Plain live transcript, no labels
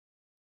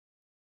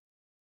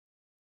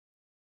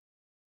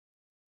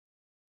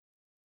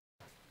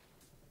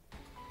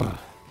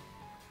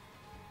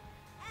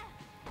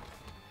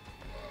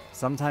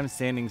Sometimes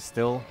standing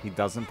still, he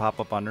doesn't pop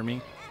up under me.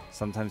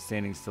 Sometimes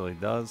standing still, he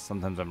does.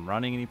 Sometimes I'm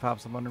running and he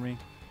pops up under me.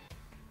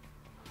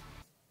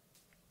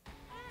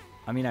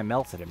 I mean, I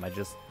melted him. I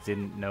just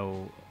didn't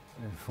know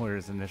where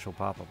his initial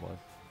pop-up was.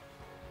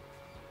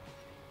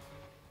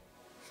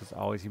 Just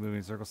always keep moving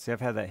in circles. See, I've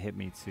had that hit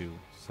me too,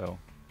 so.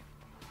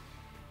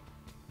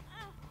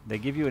 They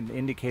give you an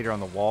indicator on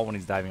the wall when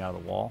he's diving out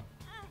of the wall.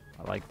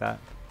 I like that.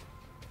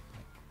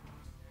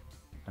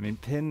 I mean,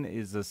 pin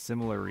is a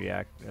similar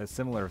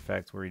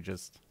effect where he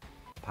just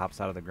pops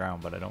out of the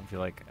ground, but I don't feel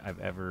like I've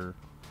ever...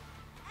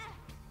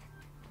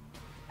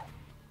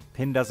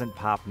 Pin doesn't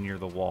pop near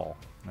the wall,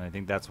 and I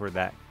think that's where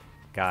that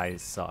guy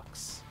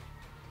sucks.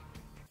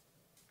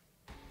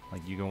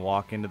 Like, you can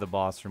walk into the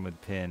boss room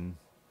with pin.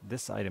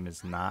 This item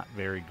is not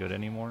very good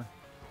anymore.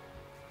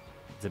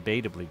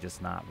 Debatably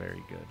just not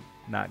very good.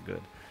 Not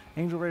good.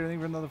 Angel Raider, thank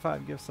you for another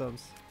 5 gift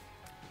subs.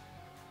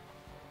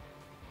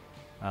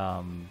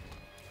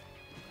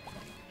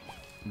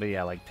 But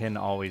yeah, like, pin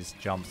always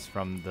jumps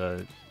from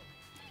the,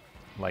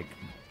 like,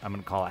 I'm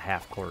going to call it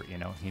half court, you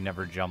know? He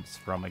never jumps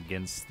from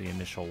against the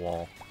initial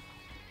wall.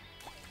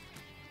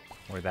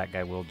 Where that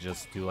guy will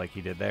just do like he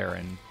did there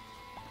and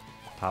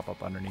pop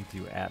up underneath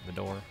you at the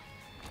door.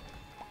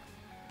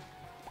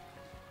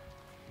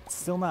 It's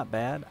still not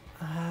bad.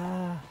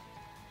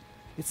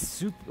 It's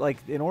super, like,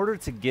 in order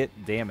to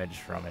get damage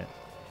from it.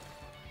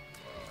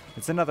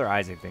 It's another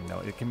Isaac thing,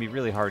 though. It can be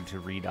really hard to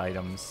read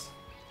items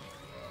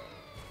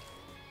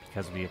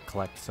because we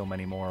collect so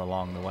many more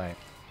along the way.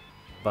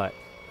 But,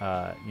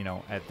 you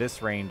know, at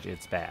this range,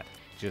 it's bad.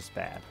 Just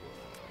bad.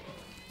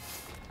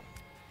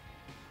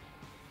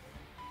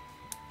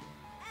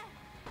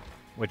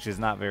 Which is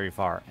not very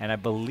far. And I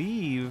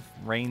believe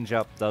range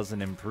up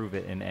doesn't improve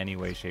it in any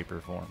way, shape,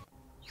 or form.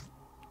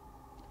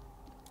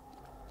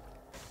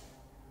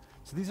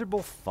 So these are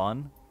both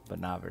fun, but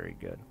not very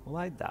good. Will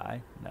I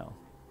die? No.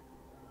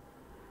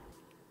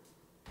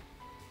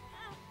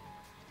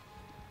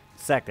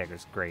 Sack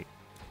Dagger's great,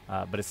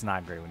 but it's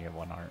not great when you have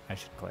one heart. I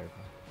should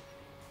clarify.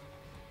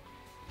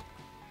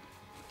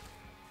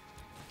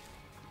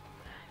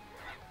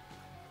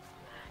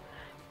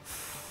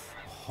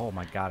 Oh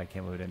my god, I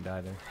can't believe I didn't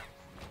die there.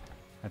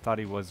 I thought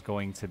he was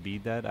going to be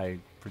dead. I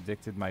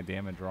predicted my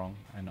damage wrong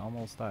and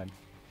almost died.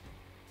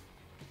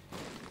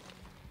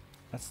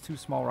 That's 2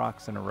 small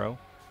rocks in a row.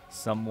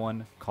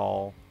 Someone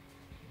call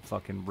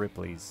fucking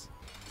Ripley's.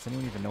 Does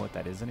anyone even know what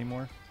that is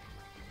anymore?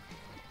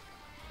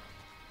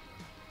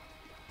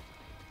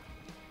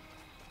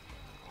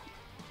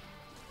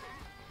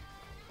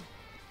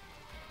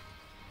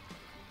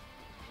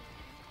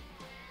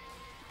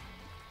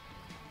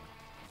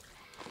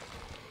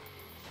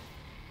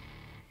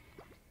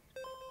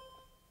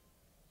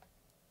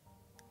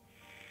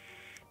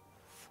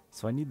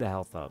 So I need the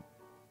health up.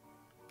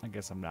 I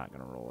guess I'm not going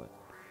to roll it,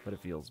 but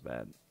it feels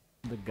bad.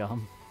 The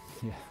gum.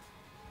 Yeah.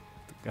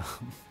 The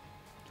gum.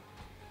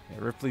 Yeah,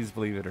 Ripley's,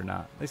 believe it or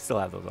not. They still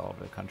have those all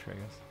over the country, I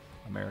guess.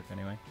 America,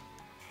 anyway.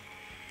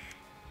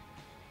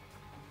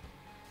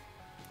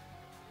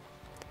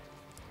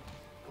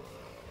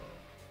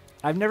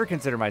 I've never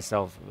considered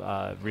myself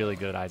really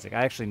good at Isaac.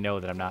 I actually know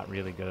that I'm not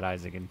really good at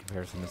Isaac in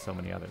comparison to so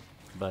many others.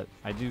 But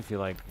I do feel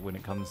like when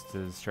it comes to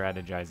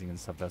strategizing and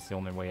stuff, that's the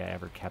only way I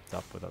ever kept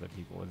up with other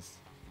people, is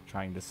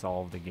trying to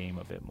solve the game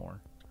a bit more.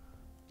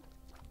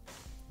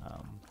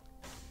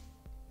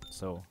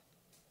 So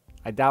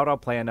I doubt I'll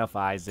play enough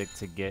Isaac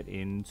to get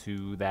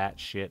into that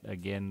shit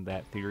again,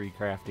 that theory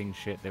crafting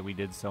shit that we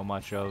did so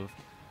much of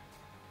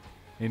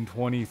in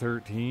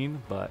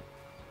 2013, but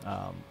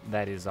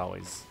that is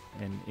always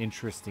an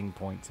interesting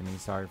point to me.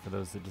 Sorry for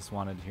those that just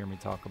wanted to hear me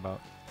talk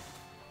about,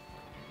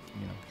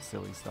 you know,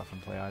 silly stuff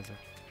and play Isaac.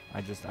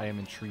 I am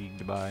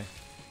intrigued by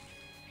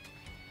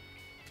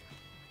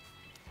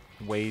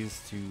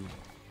ways to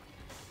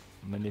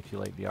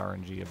manipulate the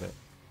RNG a bit.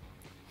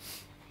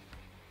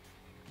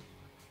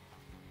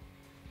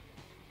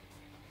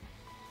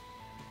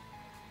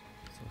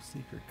 So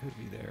secret could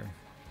be there.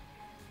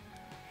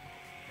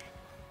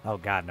 Oh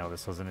god, no,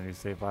 this wasn't a new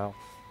save file.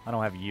 I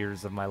don't have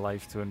years of my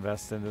life to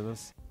invest into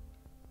this.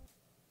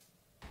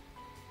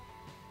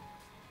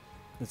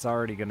 It's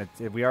already gonna,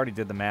 we already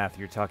did the math.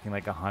 You're talking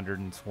like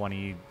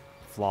 120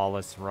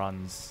 flawless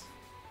runs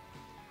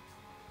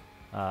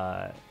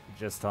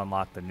just to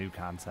unlock the new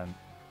content.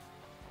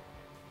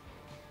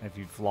 If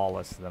you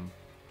flawless them.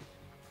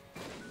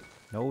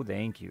 No,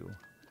 thank you.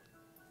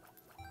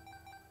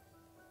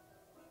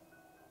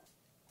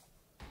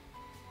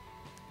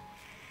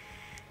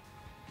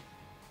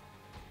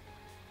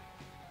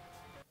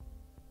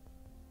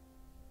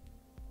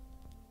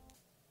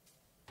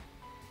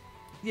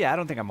 Yeah, I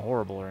don't think I'm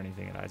horrible or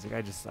anything at Isaac.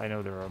 I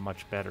know there are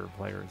much better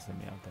players than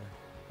me out there.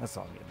 That's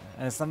all I'm getting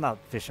at. And I'm not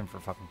fishing for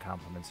fucking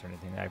compliments or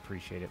anything. I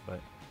appreciate it,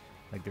 but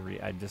like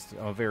I'm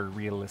a very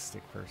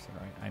realistic person,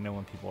 right? I know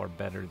when people are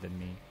better than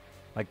me.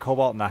 Like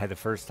Cobalt and I, the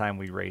first time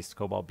we raced,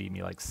 Cobalt beat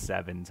me like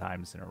 7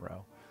 times in a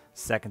row.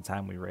 Second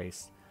time we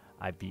raced,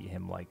 I beat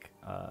him like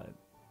I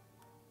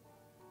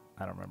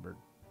don't remember.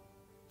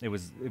 It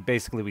was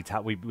basically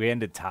we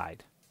ended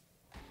tied.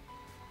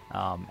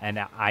 And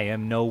I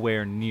am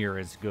nowhere near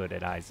as good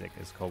at Isaac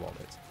as Cobalt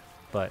is.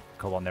 But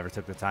Cobalt never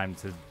took the time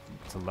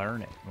to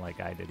learn it like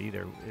I did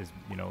either.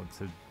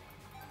 To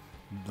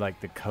like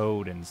the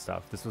code and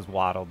stuff. This was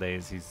Waddle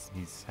days.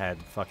 He's had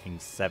fucking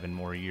 7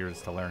 more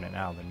years to learn it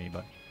now than me.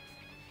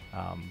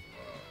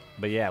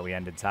 But yeah, we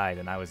ended tied,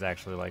 and I was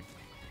actually like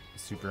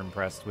super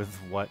impressed with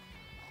what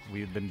we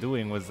had been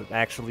doing was it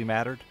actually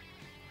mattered.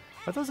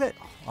 But those guys,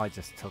 I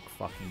just took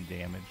fucking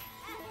damage.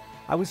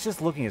 I was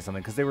just looking at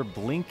something because they were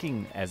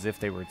blinking as if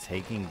they were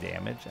taking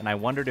damage, and I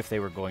wondered if they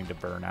were going to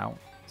burn out.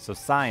 So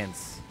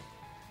science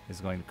is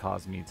going to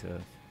cause me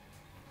to...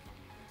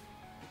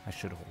 I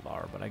should hold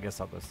R, but I guess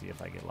I'll go see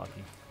if I get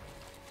lucky.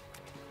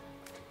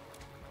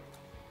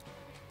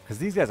 Because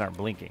these guys aren't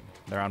blinking.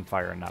 They're on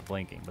fire and not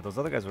blinking. But those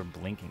other guys were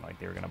blinking like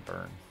they were going to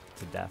burn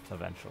to death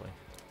eventually,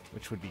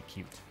 which would be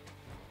cute.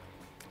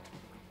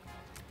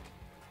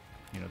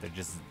 You know, they're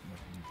just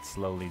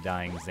slowly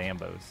dying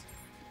Zambos.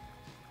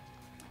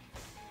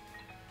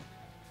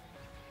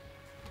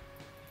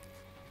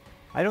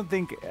 I don't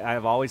think,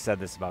 I've always said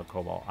this about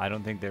Cobalt, I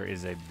don't think there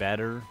is a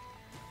better,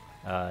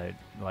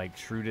 like,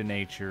 true to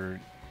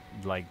nature,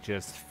 like,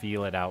 just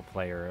feel it out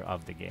player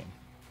of the game.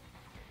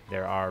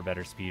 There are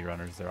better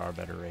speedrunners, there are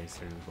better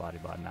racers, blah,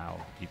 blah, blah.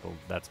 Now, people,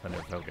 that's been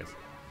their focus.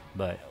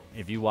 But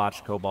if you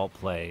watch Cobalt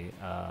play,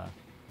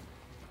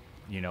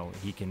 you know,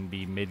 he can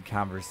be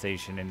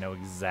mid-conversation and know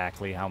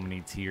exactly how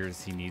many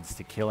tiers he needs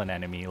to kill an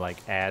enemy, like,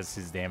 as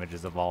his damage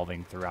is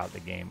evolving throughout the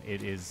game.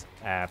 It is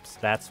apps.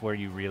 That's where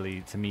you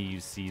really, to me, you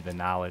see the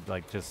knowledge,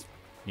 like, just,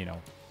 you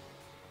know,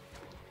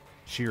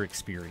 sheer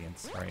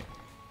experience, right?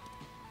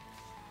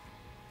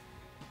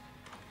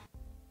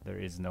 There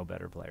is no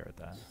better player at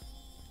that.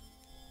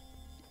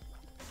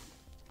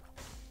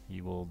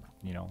 He will,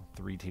 you know,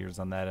 3 tiers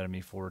on that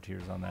enemy, 4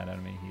 tiers on that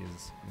enemy. He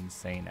is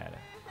insane at it.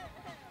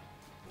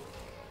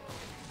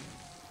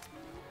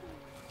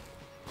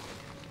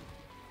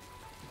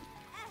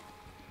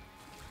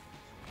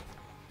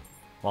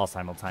 While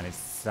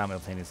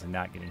simultaneously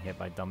not getting hit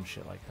by dumb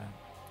shit like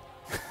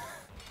that.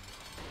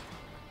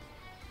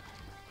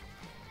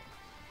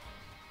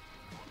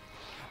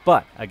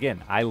 But,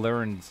 again, I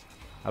learned...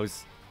 I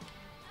was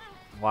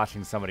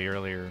watching somebody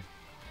earlier,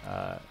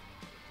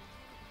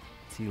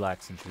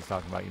 T-Lex, and she was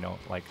talking about, you know,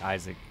 like,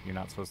 Isaac, you're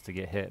not supposed to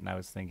get hit. And I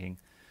was thinking,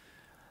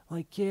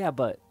 like, yeah,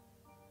 but...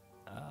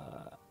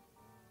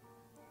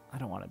 I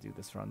don't want to do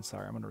this run.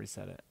 Sorry, I'm going to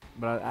reset it.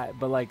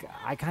 But like,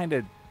 I kind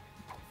of...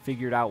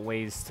 figured out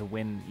ways to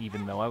win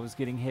even though I was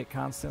getting hit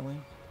constantly.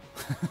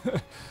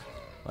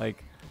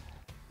 Like,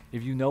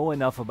 if you know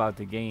enough about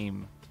the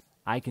game,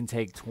 I can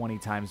take 20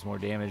 times more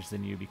damage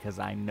than you because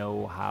I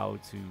know how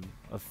to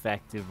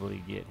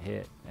effectively get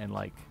hit and,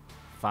 like,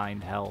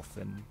 find health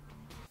and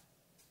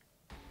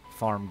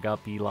farm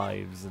guppy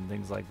lives and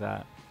things like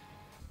that.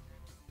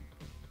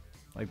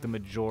 Like, the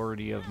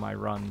majority of my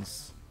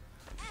runs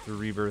through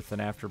Rebirth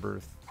and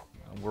Afterbirth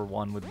were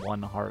won with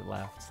 1 heart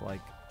left.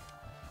 Like,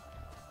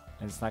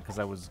 and it's not because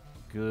I was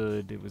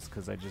good, it was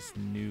because I just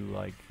knew,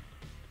 like,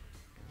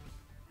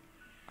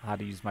 how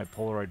to use my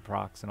Polaroid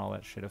procs and all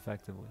that shit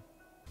effectively.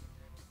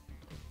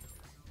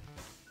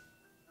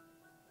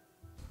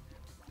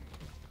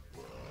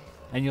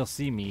 And you'll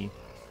see me,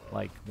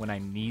 like, when I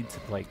need to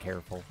play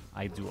careful,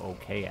 I do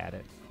okay at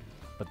it.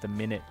 But the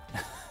minute,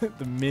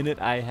 the minute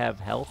I have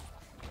health,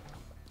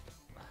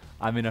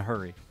 I'm in a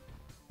hurry.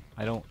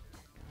 I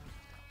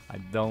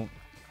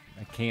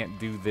can't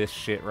do this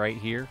shit right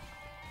here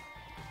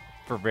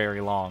for very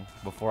long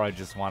before I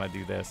just want to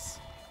do this.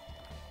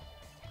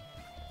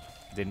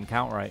 Didn't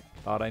count right.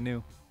 Thought I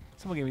knew.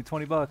 Someone gave me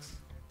 20 bucks.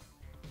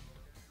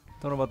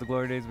 Don't know about the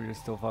glory days, but you're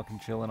still fucking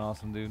chilling.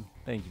 Awesome, dude.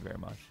 Thank you very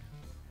much.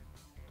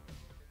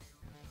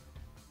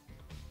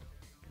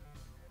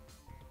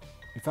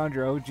 You found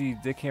your OG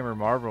Dickhammer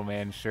Marlboro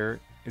Man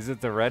shirt. Is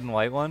it the red and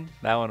white one?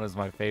 That one was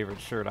my favorite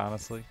shirt,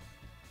 honestly.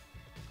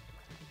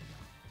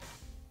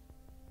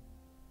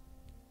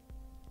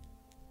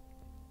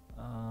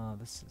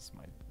 This is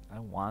my... I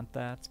want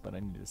that, but I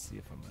need to see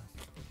if I'm gonna...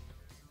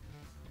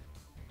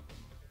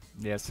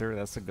 Yes, sir,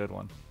 that's a good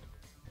one.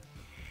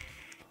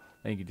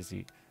 Thank you,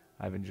 Deceit.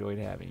 I've enjoyed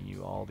having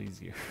you all these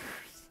years.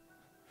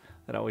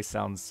 That always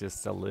sounds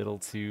just a little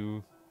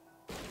too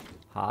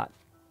hot.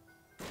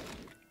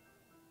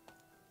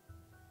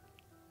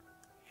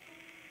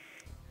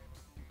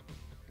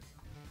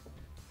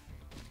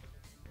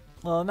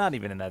 Well, not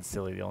even in that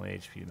silly, the only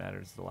HP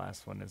matters the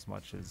last one as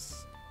much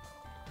as...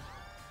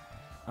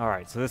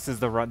 Alright, so this is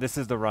the run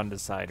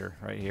decider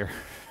right here.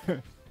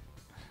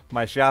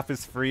 My shop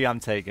is free, I'm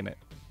taking it.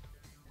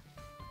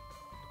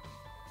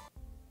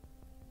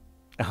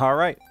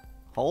 Alright.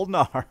 Hold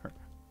R.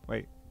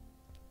 Wait.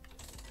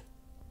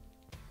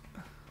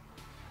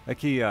 That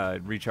key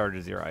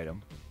recharges your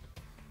item.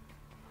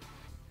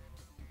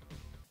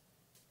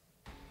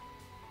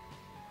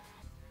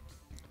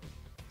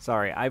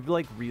 Sorry, I've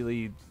like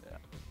really...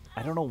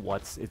 I don't know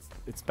what's...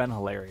 It's been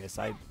hilarious.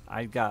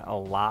 I got a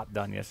lot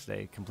done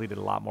yesterday. Completed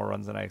a lot more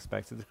runs than I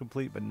expected to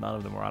complete, but none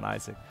of them were on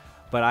Isaac.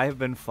 But I have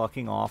been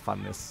fucking off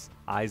on this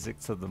Isaac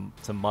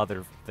to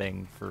mother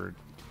thing for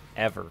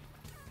ever.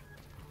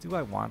 Do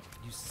I want...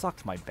 You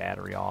sucked my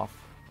battery off.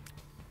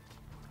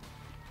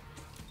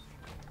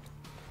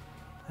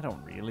 I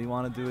don't really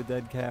want to do a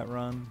dead cat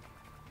run.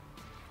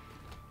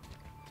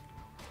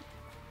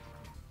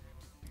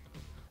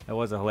 That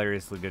was a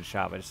hilariously good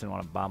shot, but I just didn't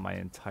want to bomb my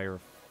entire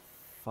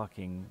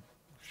fucking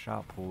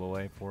shot pool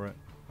away for it.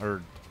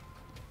 Or...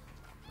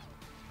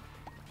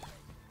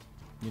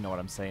 You know what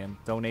I'm saying.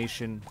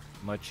 Donation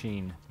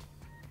machine.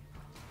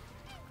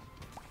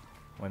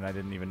 When I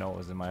didn't even know it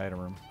was in my item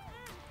room.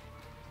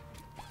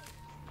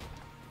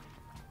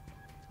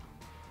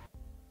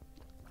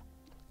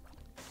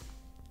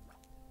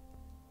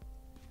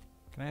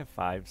 Can I have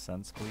 5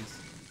 cents, please?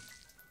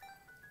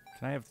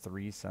 Can I have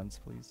 3 cents,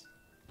 please?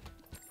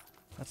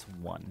 That's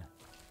 1.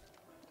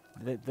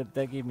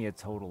 That gave me a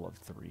total of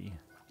 3.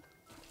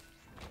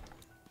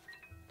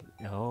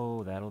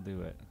 Oh, that'll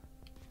do it.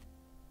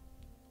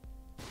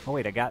 Oh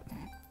wait, I got...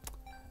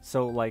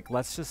 So like,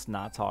 let's just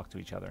not talk to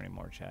each other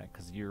anymore, chat,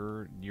 because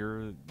you're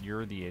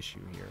the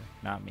issue here,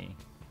 not me.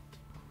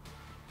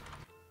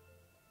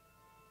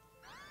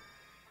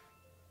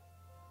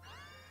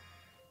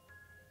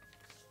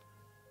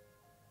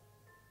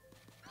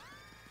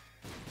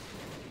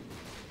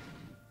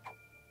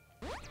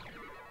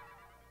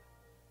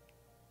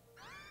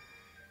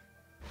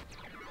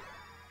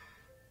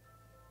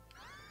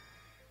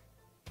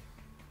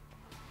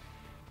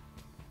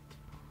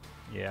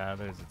 Yeah,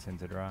 there's a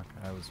tinted rock.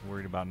 I was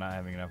worried about not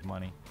having enough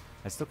money.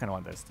 I still kind of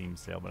want that Steam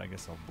sale, but I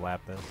guess I'll blap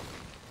this.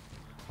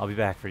 I'll be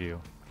back for you.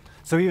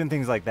 So even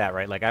things like that,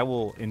 right? Like I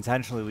will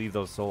intentionally leave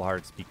those soul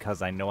hearts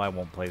because I know I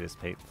won't play this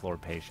floor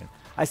patient.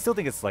 I still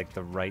think it's like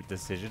the right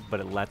decision, but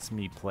it lets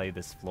me play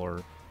this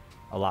floor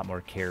a lot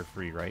more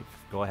carefree, right?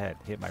 Go ahead,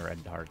 hit my red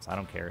hearts. I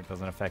don't care. It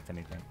doesn't affect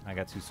anything. I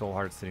got 2 soul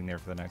hearts sitting there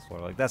for the next floor.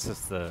 Like that's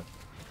just the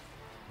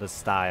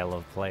style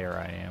of player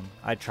I am.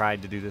 I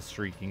tried to do the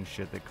streaking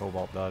shit that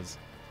Cobalt does.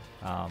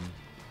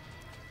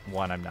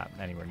 1, I'm not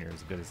anywhere near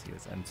as good as he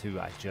is, and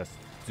 2, I just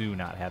do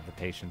not have the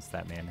patience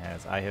that man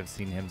has. I have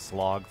seen him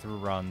slog through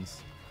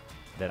runs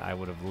that I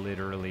would have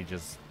literally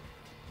just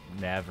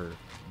never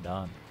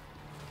done.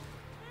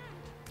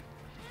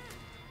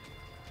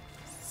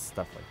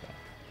 Stuff like that.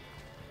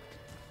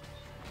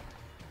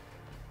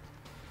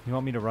 You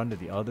want me to run to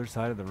the other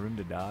side of the room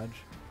to dodge?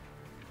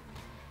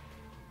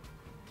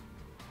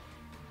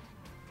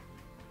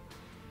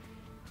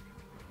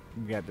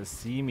 You got to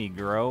see me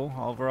grow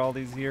over all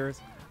these years.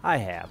 I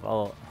have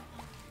a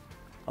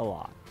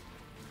lot.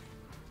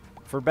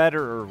 For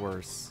better or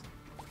worse.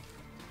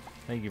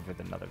 Thank you for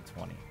another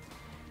 20.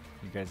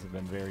 You guys have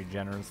been very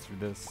generous through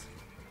this.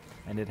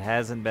 And it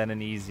hasn't been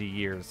an easy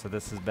year, so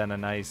this has been a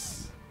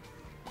nice...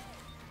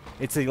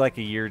 It's like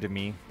a year to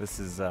me. This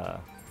is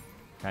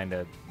kind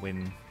of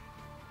when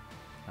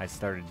I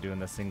started doing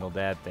the single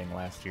dad thing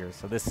last year.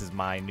 So this is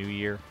my new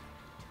year.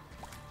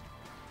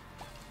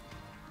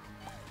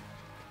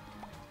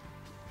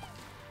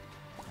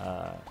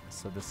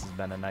 So this has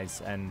been a nice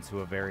end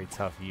to a very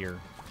tough year.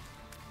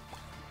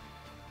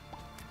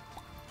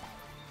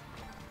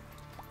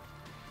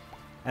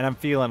 And I'm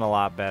feeling a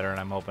lot better, and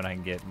I'm hoping I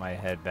can get my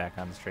head back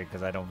on straight,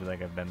 because I don't feel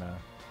like I've been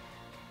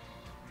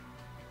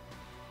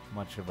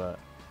much of a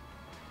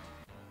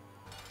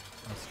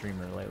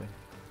streamer lately.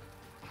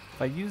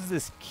 If I use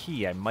this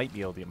key, I might be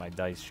able to get my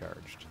dice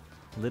charged.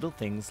 Little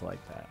things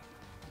like that.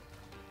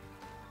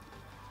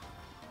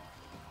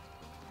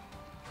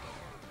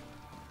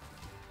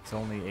 It's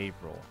only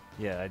April.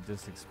 Yeah, it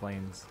just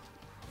explains.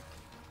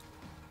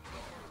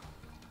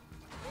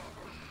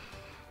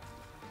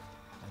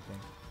 I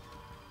think.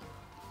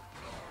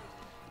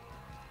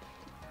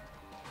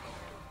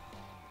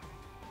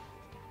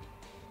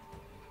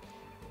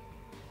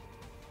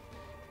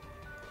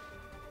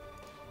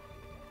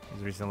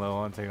 He's recently low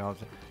on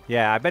technology.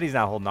 Yeah, I bet he's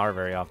not holding R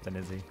very often,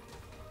 is he?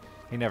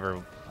 He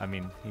never, I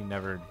mean, he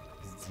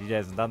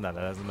hasn't done that.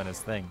 That hasn't been his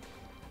thing.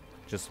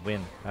 Just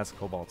win. That's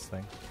Cobalt's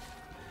thing.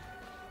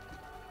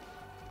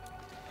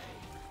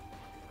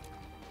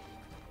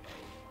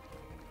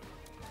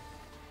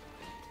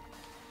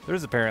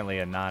 There's apparently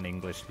a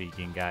non-English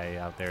speaking guy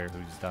out there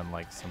who's done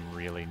like some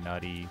really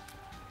nutty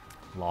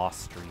loss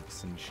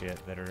streaks and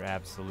shit that are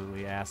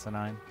absolutely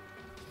asinine.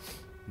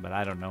 But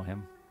I don't know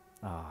him.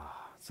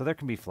 So there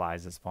can be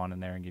flies that spawn in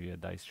there and give you a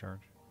dice charge.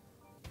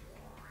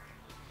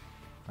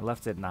 I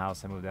left it in the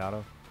house I moved out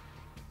of.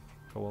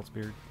 Cobalt's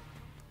beard.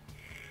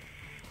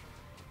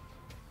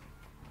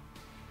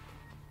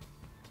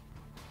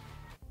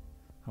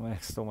 How many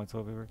stole my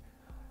toilet paper?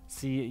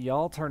 See,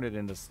 y'all turned it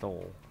into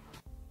stole.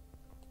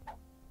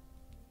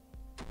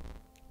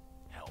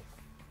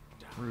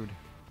 Rude.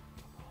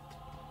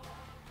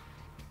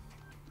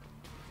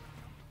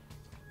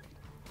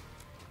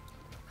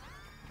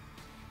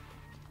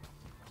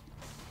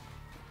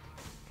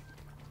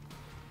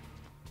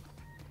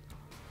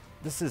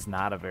 This is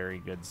not a very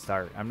good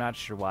start. I'm not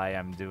sure why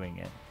I'm doing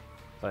it,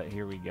 but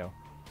here we go.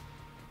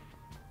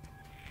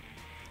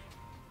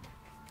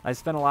 I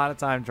spent a lot of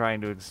time trying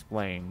to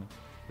explain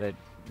that,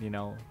 you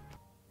know,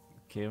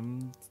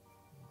 Kim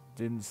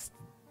didn't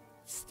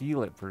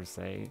steal it per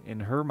se.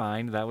 In her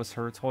mind, that was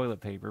her toilet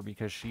paper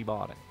because she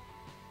bought it.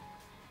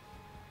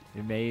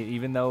 It may,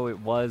 even though it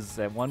was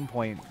at one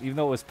point, even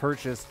though it was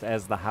purchased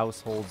as the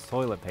household's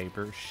toilet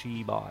paper,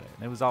 she bought it.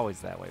 And it was always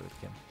that way with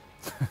Kim.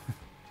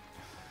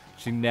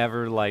 She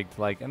never liked,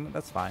 and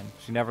that's fine.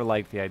 She never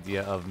liked the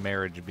idea of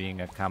marriage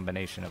being a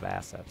combination of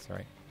assets,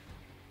 right?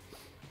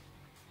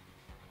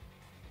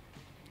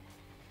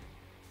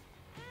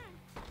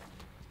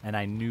 And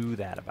I knew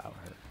that about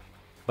her.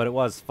 But it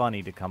was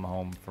funny to come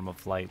home from a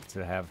flight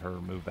to have her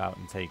move out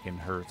and take in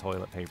her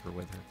toilet paper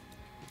with her.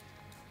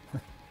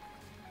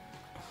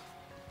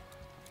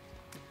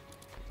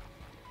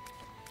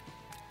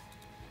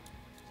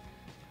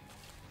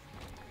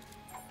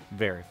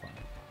 Very funny.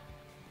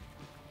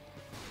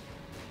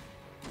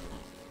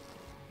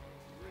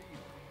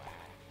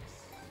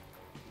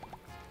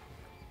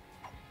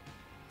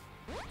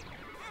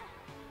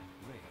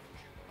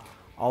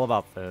 All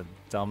about the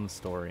dumb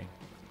story.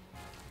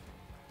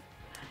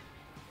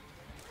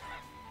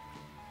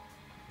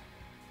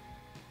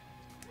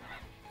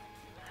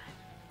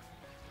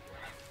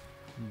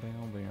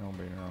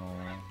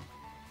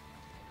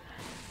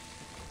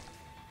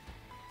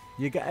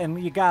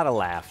 You gotta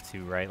laugh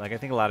too, right? Like, I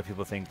think a lot of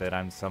people think that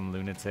I'm some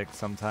lunatic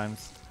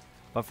sometimes,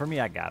 but for me,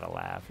 I gotta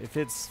laugh. If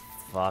it's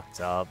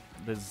fucked up,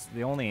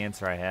 the only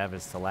answer I have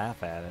is to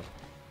laugh at it.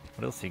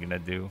 What else are you gonna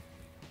do?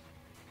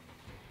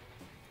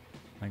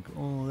 Like,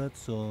 oh, that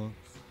sucks.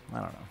 I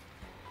don't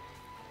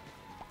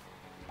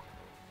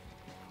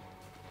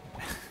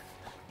know.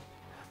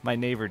 My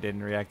neighbor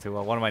didn't react too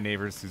well. One of my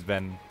neighbors who's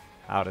been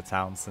out of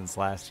town since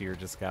last year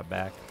just got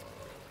back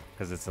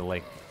because it's a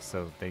lake,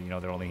 so they,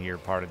 they're only here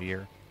part of the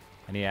year.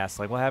 And he asked,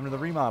 like, what happened to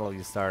the remodel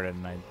you started?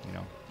 And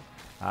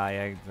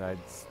I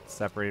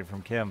separated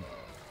from Kim.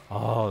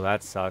 Oh,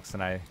 that sucks.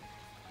 And I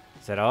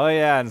said, oh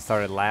yeah, and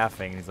started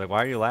laughing. And he's like,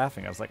 why are you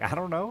laughing? I was like, I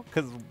don't know,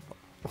 because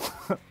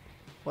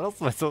what else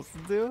am I supposed to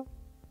do?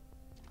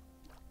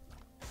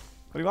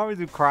 What do you want me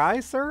to do, cry,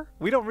 sir?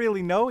 We don't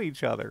really know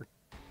each other.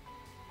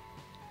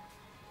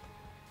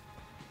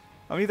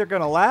 I'm either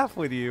gonna laugh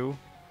with you,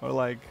 or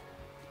like,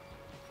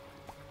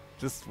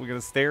 we're gonna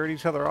stare at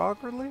each other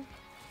awkwardly?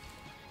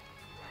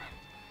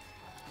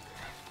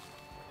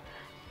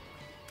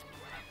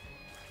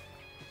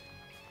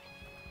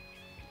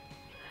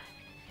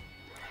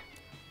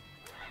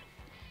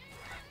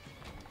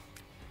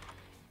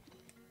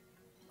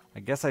 I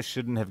guess I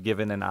shouldn't have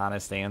given an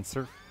honest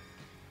answer.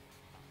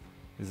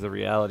 Is the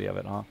reality of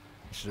it, huh?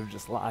 I should have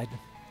just lied.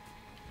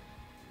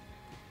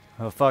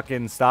 A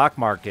fucking stock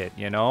market,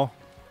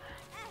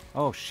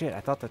 Oh shit,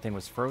 I thought that thing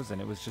was frozen.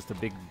 It was just a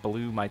big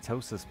blue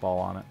mitosis ball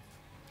on it.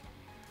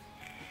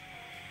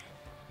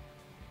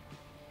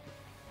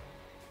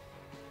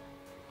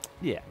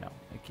 Yeah, no,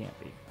 it can't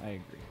be. I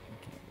agree.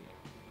 It can't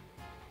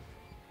be.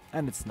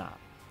 And it's not.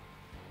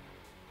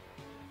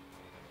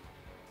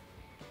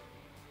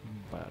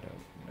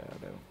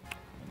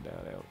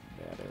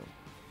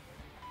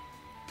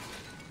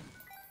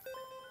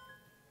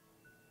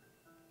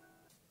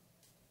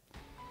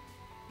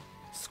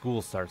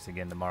 School starts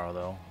again tomorrow,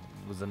 though.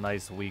 It was a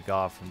nice week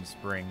off from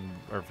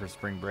for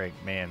spring break.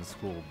 Man,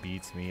 school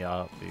beats me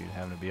up, dude,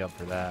 having to be up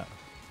for that.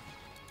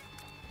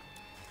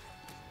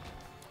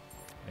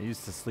 I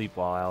used to sleep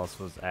while Alice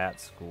was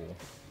at school.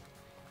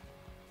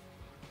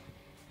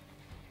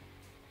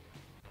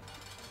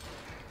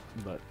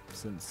 But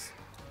since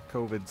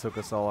COVID took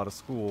us all out of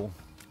school,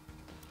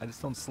 I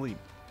just don't sleep.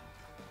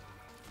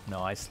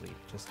 No, I sleep,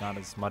 just not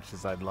as much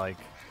as I'd like.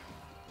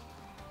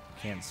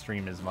 Can't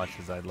stream as much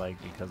as I'd like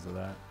because of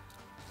that.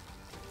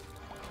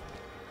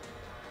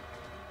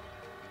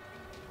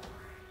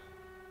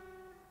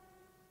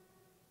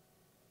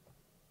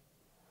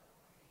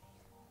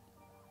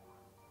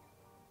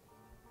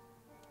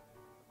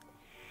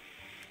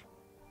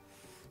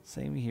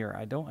 Same here.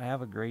 I don't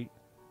have a great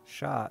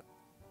shot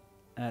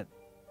at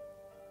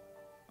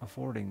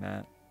affording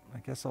that. I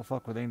guess I'll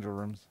fuck with angel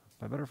rooms.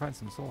 I better find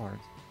some soul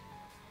hearts.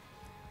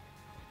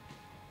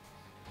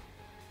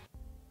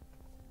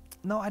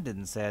 No, I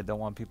didn't say I don't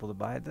want people to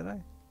buy it, did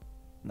I?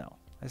 No.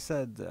 I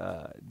said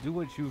do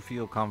what you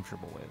feel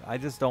comfortable with. I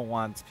just don't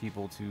want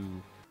people to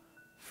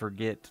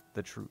forget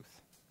the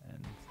truth.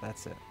 And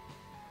that's it.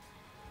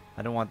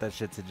 I don't want that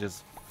shit to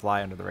just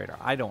fly under the radar.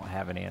 I don't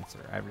have an answer.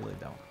 I really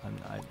don't.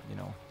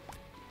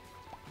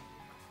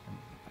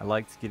 I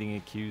liked getting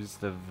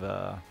accused of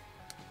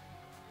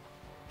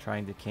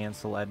trying to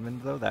cancel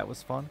Edmund, though. That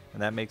was fun.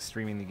 And that makes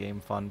streaming the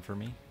game fun for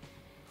me.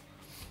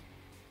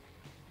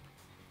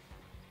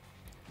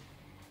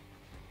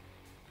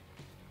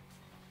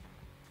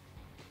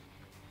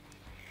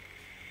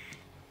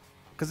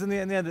 Because at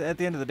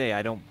the end of the day,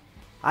 I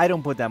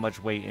don't put that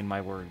much weight in my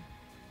word,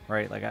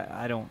 right? Like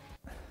I don't.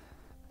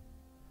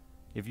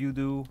 If you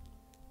do,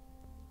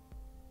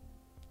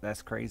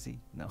 that's crazy.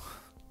 No.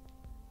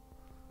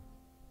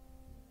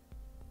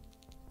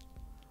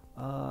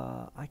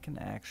 I can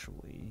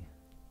actually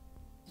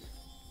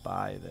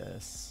buy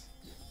this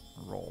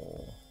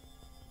roll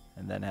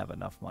and then have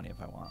enough money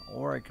if I want.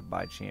 Or I could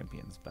buy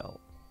Champion's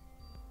Belt,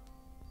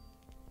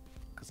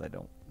 because I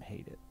don't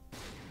hate it.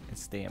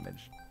 It's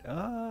damaged.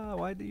 Ah,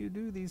 why do you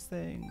do these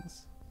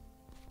things?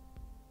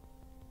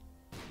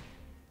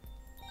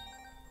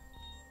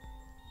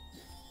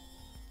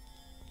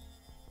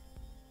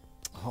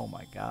 Oh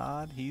my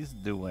god, he's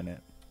doing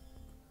it.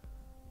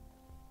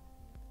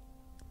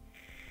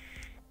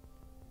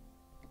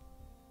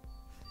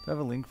 Do I have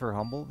a link for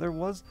Humble?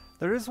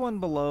 There is one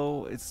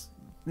below.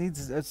 They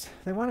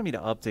wanted me to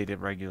update it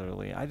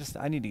regularly. I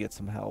need to get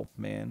some help,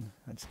 man.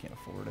 I just can't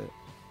afford it.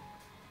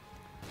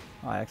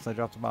 Oh, I accidentally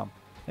dropped a bomb.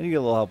 I need to get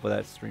a little help with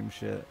that stream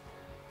shit.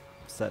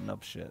 Setting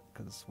up shit,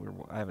 because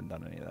I haven't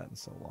done any of that in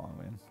so long,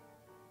 man.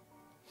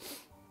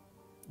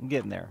 I'm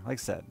getting there. Like I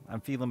said,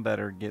 I'm feeling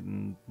better,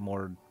 getting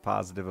more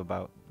positive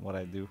about what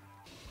I do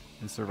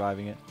and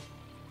surviving it.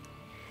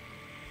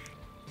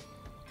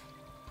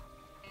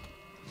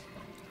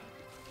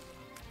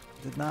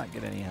 Did not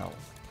get any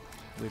health,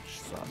 which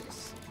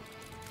sucks.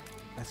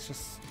 That's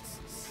just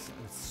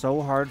it's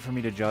so hard for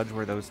me to judge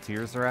where those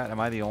tiers are at. Am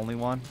I the only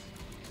one?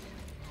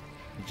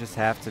 You just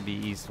have to be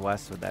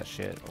east-west with that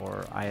shit,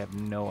 or I have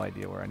no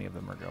idea where any of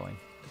them are going.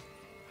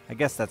 I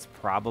guess that's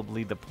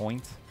probably the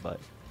point, but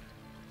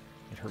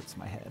it hurts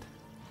my head.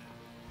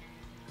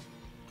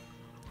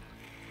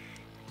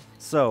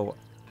 So,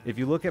 if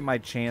you look at my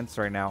chance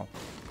right now,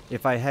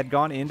 if I had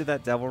gone into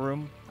that devil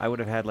room, I would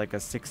have had like a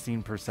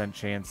 16%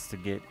 chance to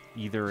get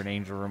either an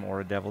angel room or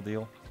a devil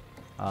deal,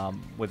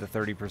 with a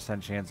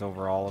 30% chance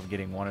overall of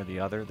getting one or the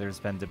other. There's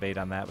been debate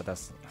on that, but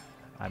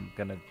I'm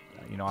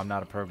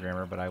not a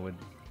programmer, but I would,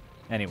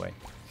 anyway.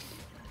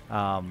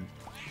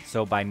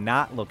 So by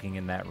not looking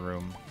in that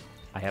room,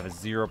 I have a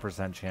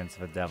 0% chance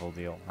of a devil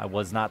deal. I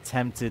was not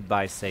tempted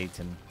by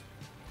Satan,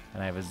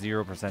 and I have a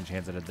 0%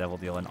 chance at a devil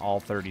deal, and all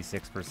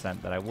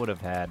 36% that I would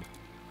have had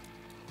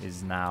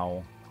is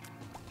now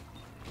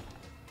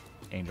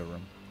angel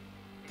room.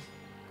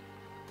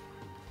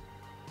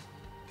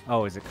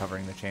 Oh, is it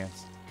covering the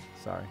chance?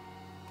 Sorry.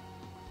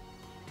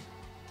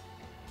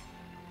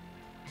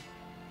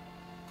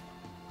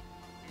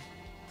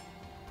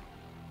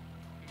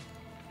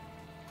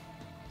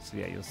 So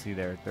yeah, you'll see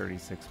there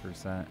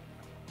 36%.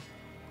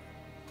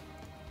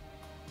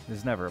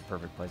 There's never a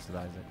perfect place with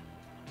Isaac.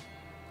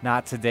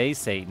 Not today,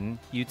 Satan.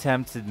 You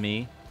tempted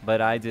me,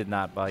 but I did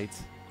not bite.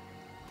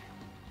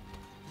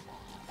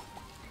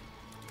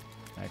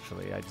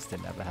 Actually, I just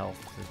didn't have the health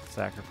to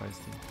sacrifice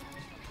to.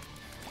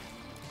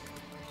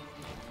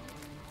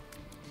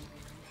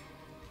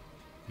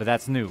 But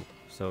that's new.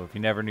 So if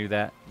you never knew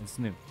that, it's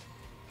new.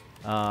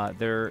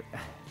 So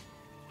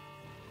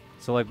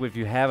like if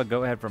you have a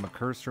go-ahead from a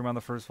cursed room on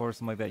the first floor or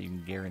something like that, you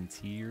can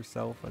guarantee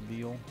yourself a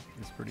deal.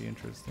 It's pretty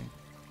interesting.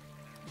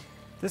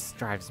 This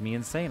drives me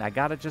insane. I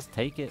gotta just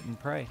take it and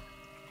pray.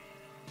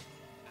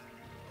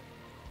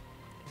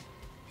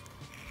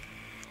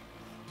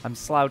 I'm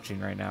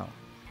slouching right now.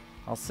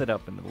 I'll sit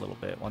up in a little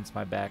bit once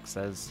my back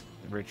says,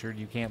 Richard,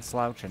 you can't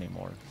slouch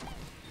anymore.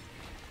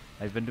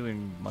 I've been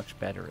doing much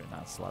better at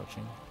not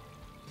slouching.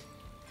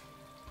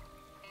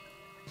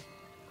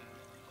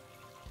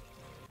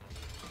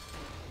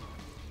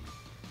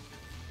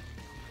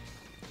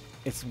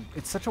 It's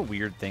such a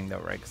weird thing though,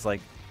 right? Because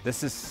like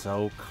this is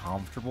so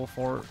comfortable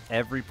for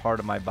every part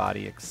of my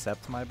body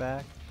except my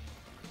back,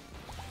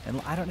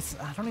 and I don't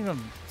even know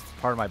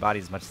if part of my body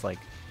as much as like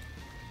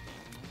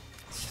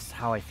it's just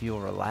how I feel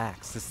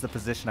relaxed. This is the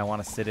position I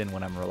want to sit in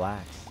when I'm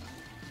relaxed,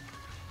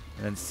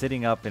 and then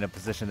sitting up in a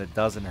position that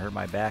doesn't hurt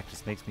my back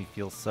just makes me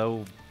feel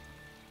so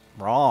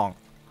wrong.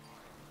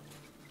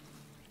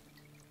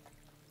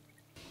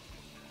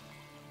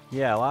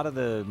 Yeah, a lot of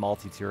the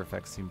multi-tier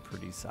effects seem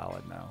pretty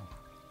solid now.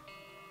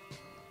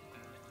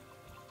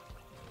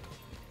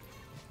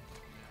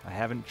 I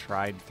haven't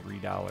tried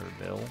 $3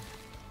 bill.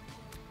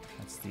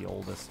 That's the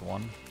oldest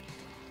one.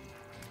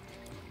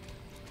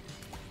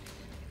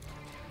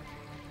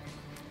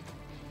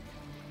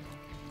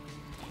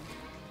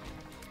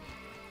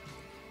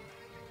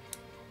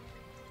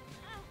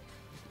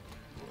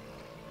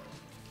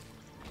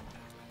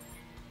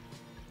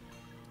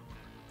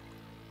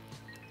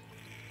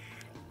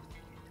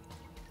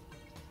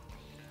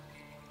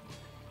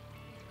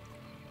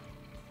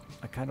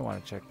 I kind of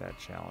want to check that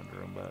challenge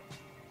room, but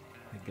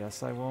I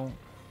guess I won't.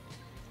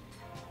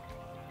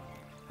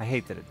 I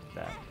hate that it did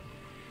that.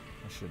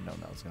 I should have known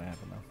that was going to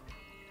happen,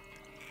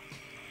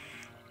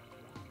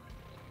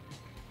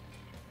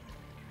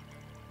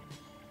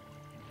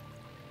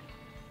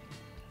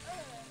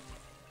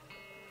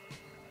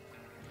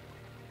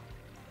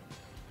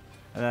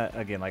 though. And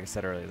again, like I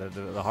said earlier,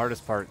 the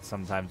hardest part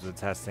sometimes with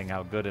testing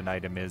how good an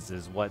item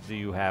is what do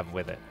you have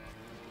with it?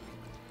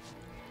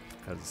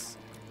 Because,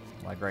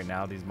 like right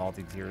now, these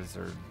multi-tiers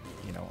are,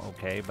 you know,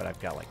 okay, but I've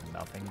got like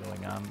nothing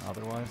going on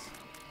otherwise.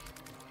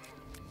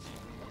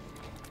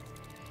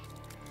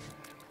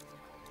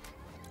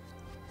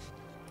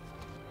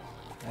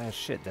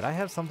 Shit, did I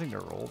have something to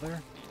roll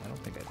there? I don't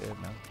think I did,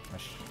 no.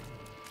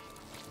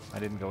 I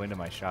didn't go into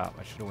my shop.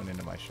 I should have went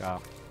into my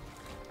shop.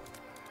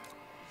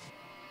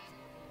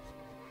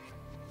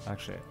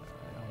 Actually,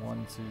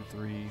 1, 2,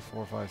 3,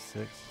 4, 5,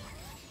 6.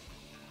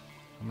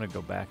 I'm gonna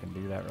go back and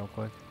do that real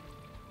quick.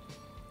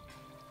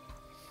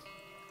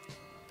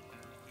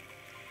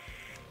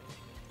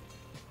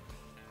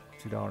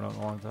 $2 note in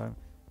a long time.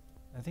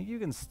 I think you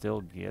can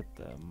still get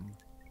them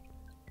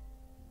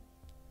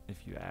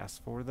if you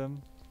ask for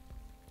them,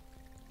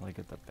 like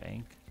at the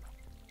bank.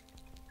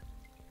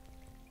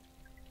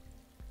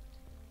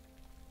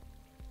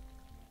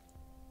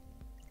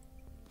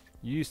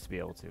 You used to be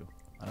able to.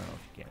 I don't know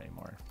if you can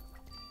anymore.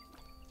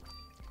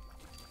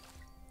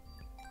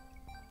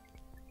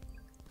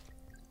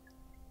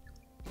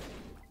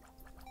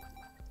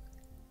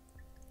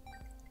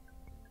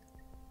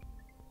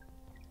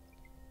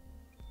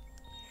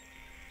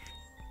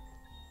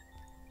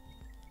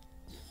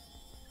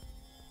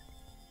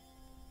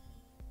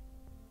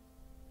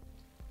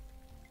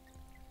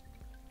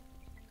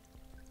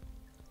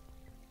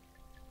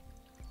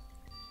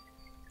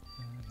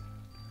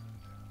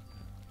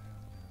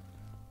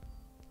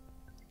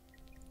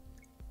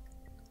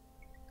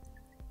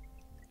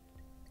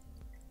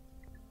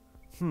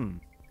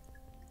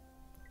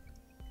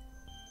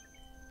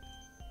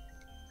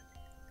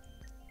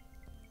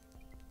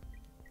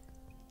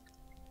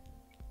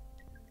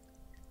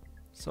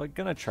 So I'm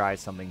gonna try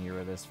something here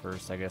with this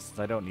first, I guess, since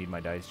I don't need my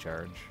dice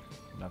charge.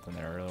 Nothing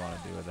there I really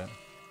want to do with it.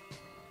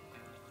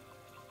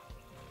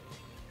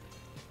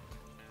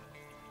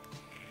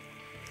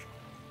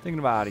 Thinking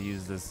about how to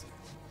use this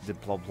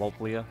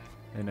diplopia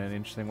in an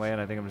interesting way,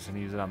 and I think I'm just gonna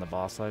use it on the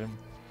boss item.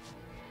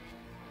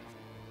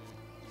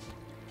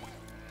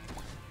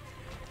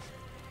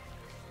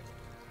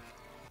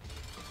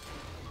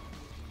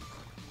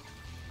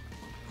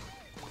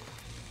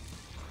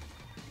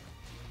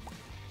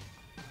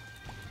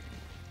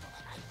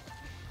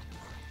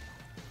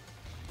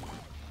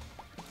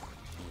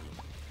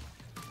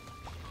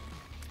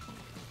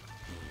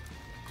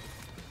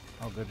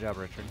 Oh, good job,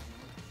 Richard.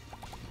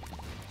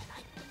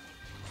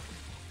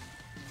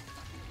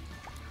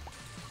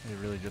 They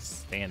really just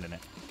stand in it.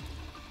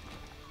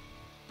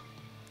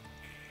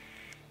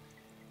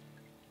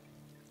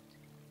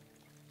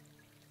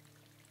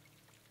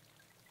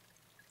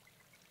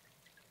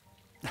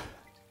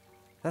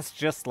 That's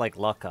just like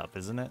Luck Up,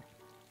 isn't it?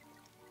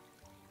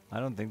 I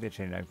don't think they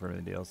changed that for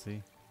the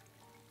DLC.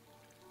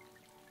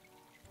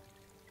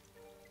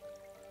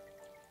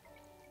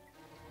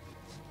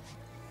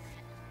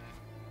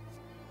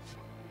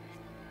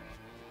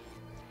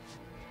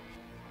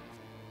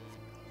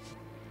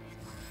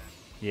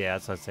 Yeah,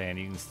 that's what I was saying.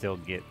 You can still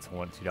get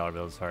 $2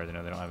 bills hard. They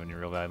know they don't have any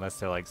real value unless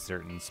they're like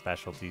certain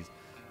specialties.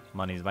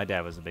 Monies. My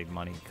dad was a big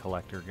money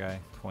collector guy,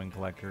 coin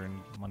collector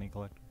and money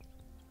collector.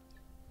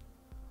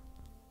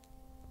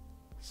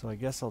 So I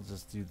guess I'll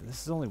just do this.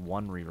 This is only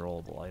one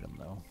rerollable item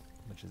though,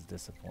 which is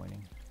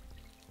disappointing.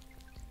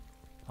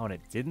 Oh, and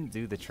it didn't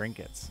do the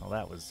trinkets. Well,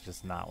 that was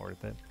just not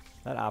worth it.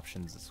 That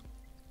options is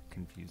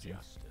confusing.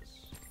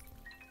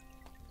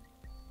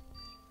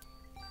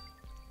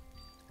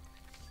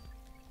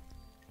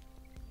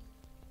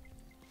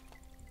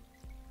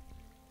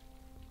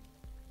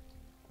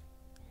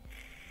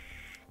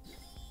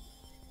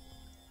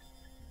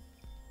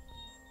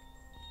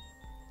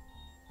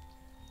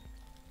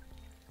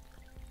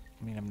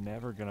 I mean, I'm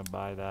never going to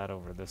buy that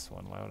over this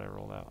one. Why would I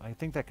roll that? I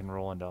think that can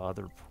roll into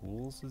other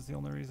pools is the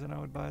only reason I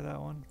would buy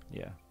that one.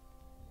 Yeah.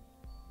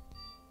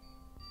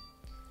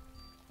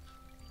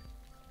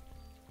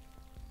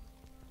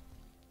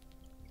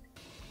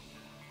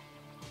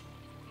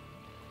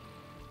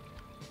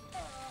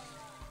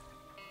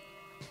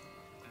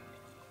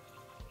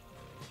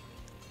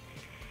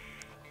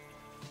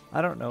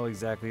 I don't know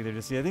exactly. They're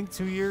just, I think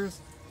 2 years.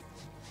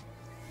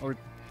 Or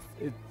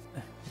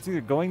it's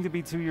either going to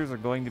be 2 years or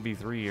going to be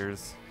 3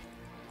 years.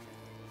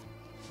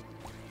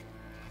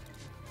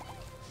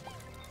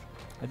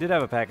 I did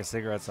have a pack of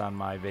cigarettes on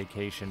my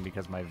vacation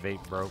because my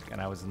vape broke and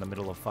I was in the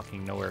middle of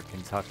fucking nowhere,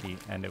 Kentucky,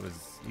 and it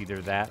was either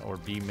that or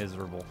be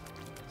miserable.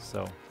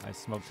 So I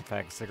smoked a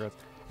pack of cigarettes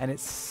and it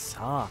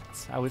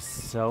sucked. I was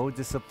so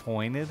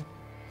disappointed.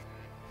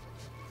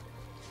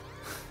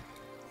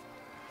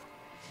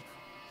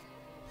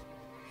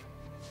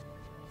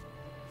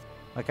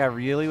 Like, I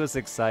really was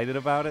excited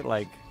about it.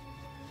 Like,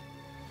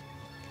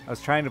 I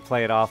was trying to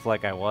play it off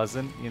like I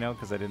wasn't, you know,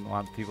 because I didn't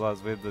want the people I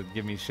was with to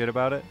give me shit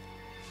about it.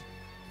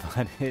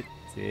 But it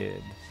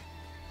did.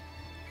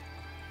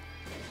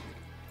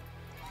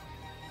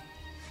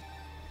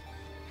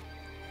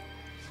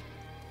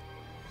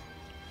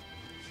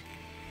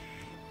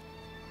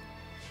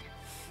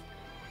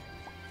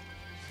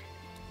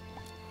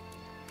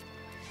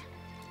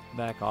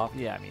 Back off?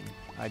 Yeah, I mean,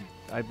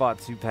 I bought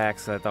 2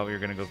 packs. I thought we were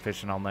going to go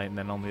fishing all night and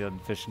then only done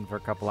fishing for a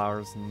couple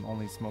hours and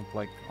only smoked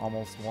like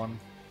almost one.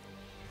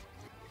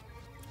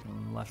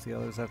 And left the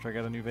others after I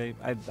got a new vape.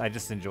 I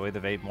just enjoy the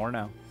vape more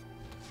now.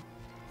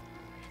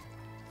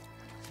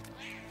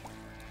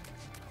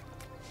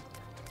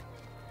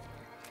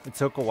 It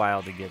took a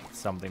while to get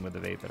something with the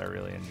vape that I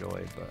really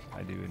enjoyed, but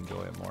I do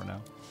enjoy it more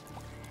now.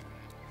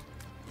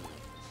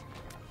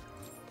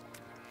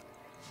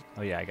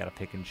 Oh yeah, I gotta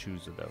pick and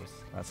choose with those.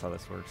 That's how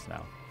this works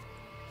now.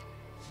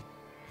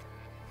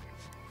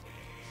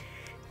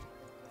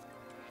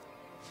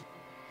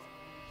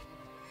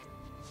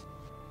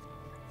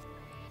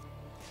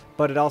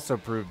 But it also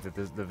proved that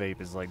the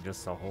vape is like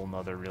just a whole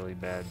nother really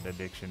bad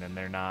addiction, and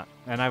they're not.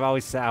 And I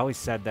always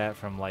said that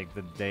from like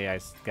the day I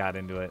got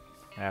into it,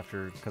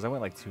 after, because I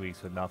went like 2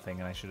 weeks with nothing,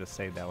 and I should have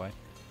stayed that way.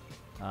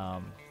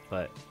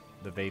 But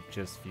the vape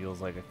just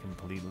feels like a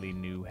completely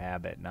new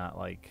habit, not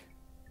like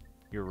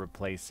you're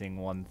replacing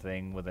one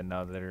thing with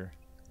another,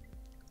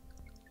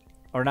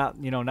 or not.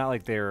 You know, not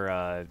like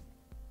they're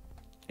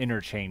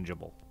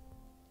interchangeable.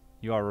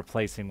 You are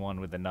replacing one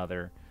with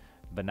another,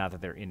 but not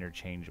that they're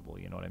interchangeable.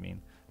 You know what I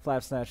mean?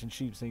 Flap Snatch and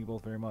Sheep, thank you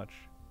both very much.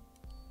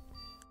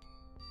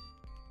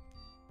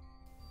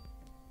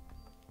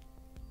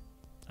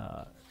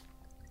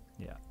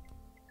 Yeah.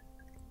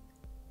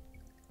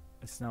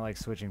 It's not like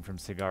switching from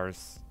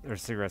cigars or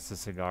cigarettes to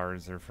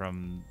cigars, or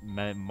from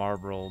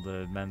Marlboro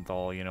to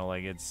menthol. You know,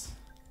 like it's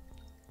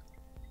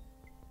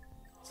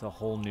a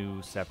whole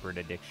new separate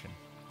addiction.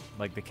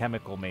 Like the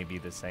chemical may be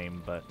the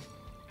same, but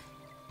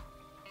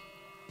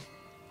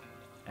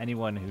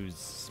anyone who's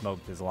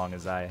smoked as long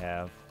as I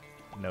have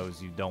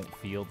knows you don't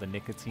feel the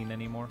nicotine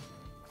anymore.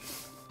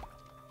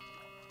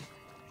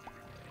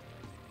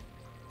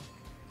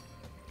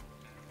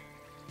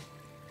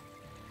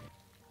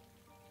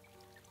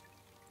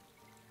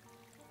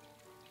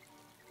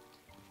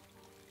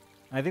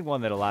 I think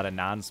one that a lot of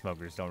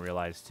non-smokers don't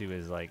realize too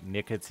is like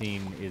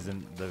nicotine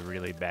isn't the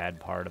really bad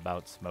part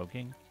about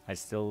smoking. I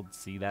still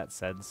see that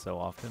said so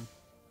often.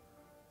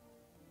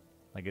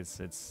 Like it's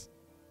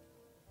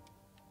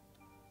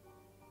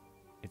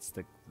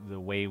the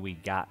way we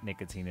got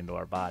nicotine into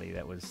our body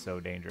that was so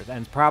dangerous,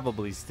 and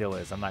probably still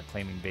is. I'm not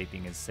claiming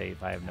vaping is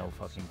safe. I have no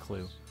fucking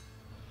clue.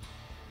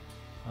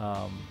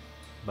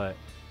 But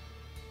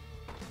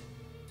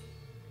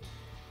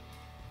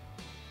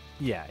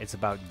yeah, it's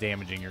about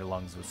damaging your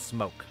lungs with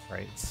smoke,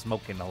 right? It's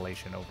smoke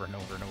inhalation over and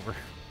over and over.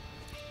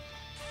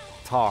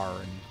 Tar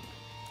and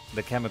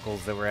the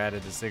chemicals that were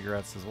added to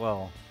cigarettes as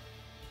well.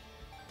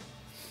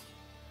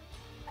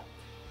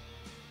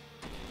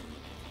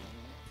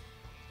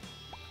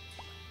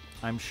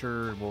 I'm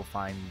sure we'll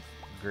find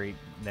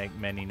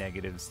many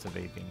negatives to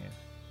vaping it.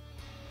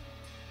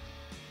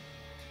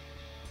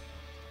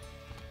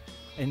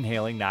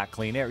 Inhaling not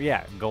clean air.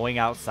 Yeah, going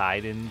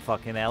outside in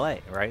fucking LA,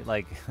 right?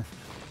 Like,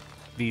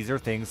 these are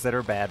things that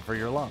are bad for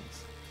your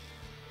lungs.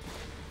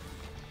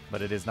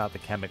 But it is not the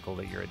chemical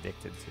that you're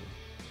addicted to.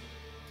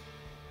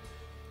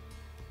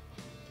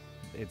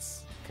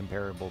 It's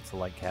comparable to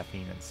like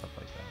caffeine and stuff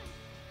like that.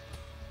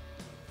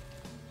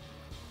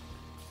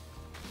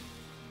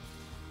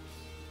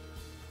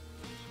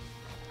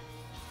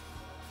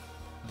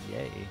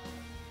 Yay.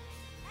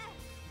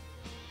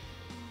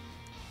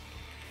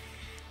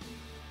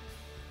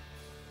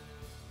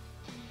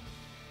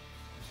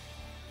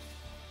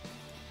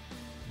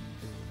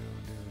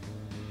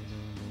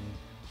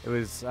 It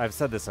was, I've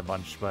said this a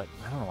bunch, but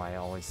I don't know why I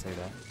always say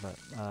that, but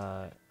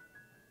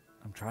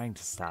I'm trying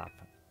to stop.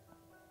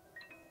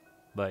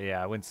 But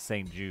yeah, I went to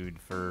St. Jude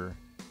for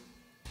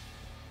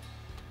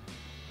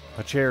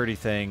a charity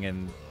thing,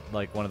 and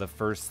like one of the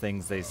first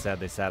things they said,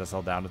 they sat us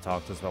all down to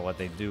talk to us about what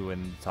they do,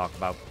 and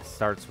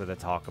starts with a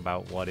talk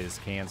about what is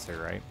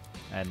cancer, right?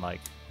 And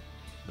like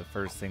the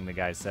first thing the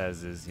guy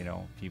says is, you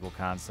know, people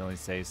constantly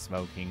say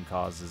smoking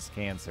causes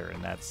cancer,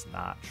 and that's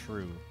not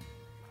true.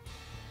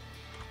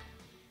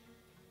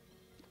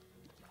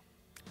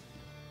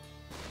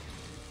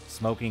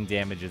 Smoking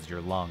damages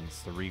your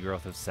lungs. The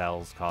regrowth of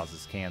cells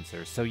causes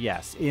cancer. So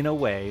yes, in a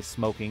way,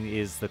 smoking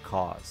is the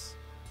cause.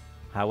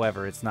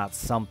 However, it's not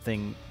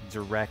something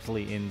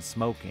directly in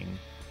smoking,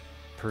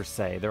 per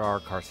se. There are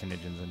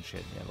carcinogens and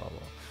shit, yeah, blah, blah.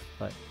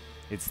 But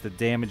it's the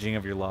damaging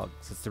of your lungs.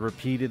 It's the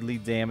repeatedly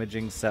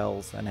damaging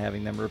cells and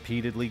having them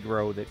repeatedly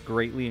grow that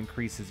greatly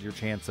increases your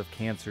chance of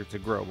cancer to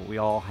grow. But we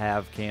all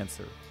have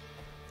cancer,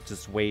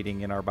 just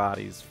waiting in our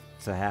bodies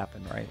to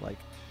happen, right? Like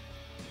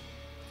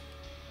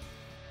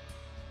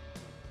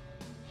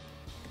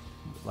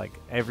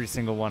every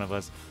single one of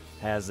us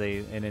has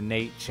an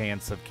innate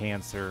chance of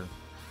cancer,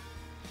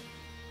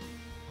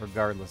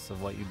 regardless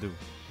of what you do.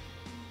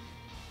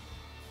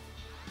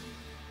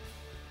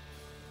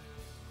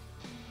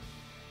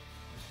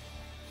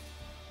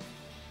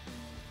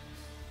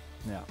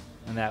 Yeah,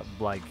 and that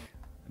like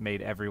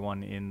made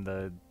everyone in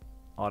the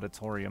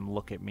auditorium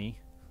look at me,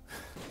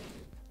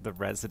 the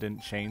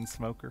resident chain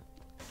smoker.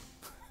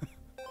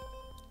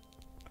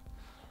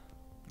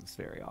 It's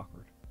very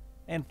awkward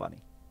and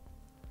funny.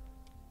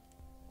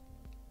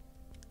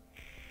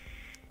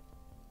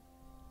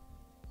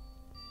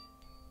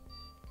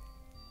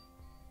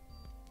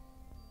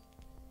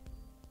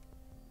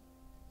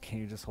 Can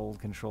you just hold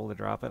control to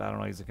drop it? I don't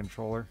know, use a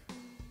controller.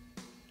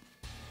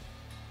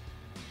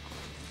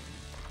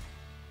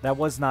 That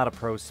was not a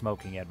pro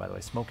smoking ad, by the way.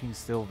 Smoking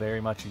still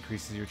very much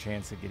increases your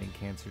chance of getting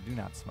cancer. Do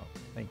not smoke.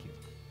 Thank you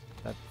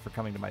for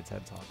coming to my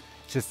TED Talk.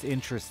 It's just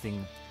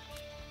interesting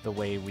the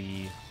way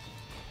we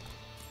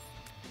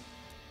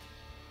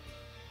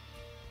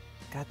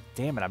God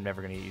damn it, I'm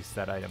never going to get used to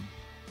that item.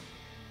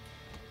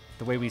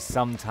 The way we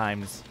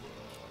sometimes,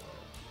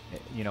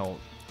 you know,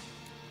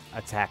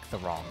 attack the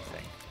wrong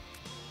thing.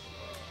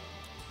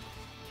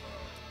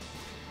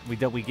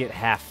 We get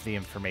half the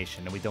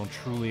information, and we don't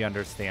truly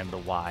understand the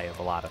why of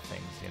a lot of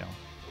things, you know.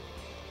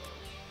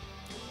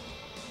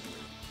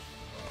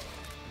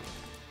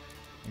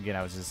 Again,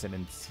 I was just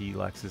in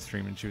T-Lex's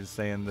stream, and she was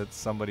saying that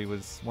somebody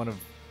was, one of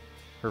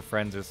her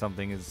friends or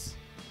something is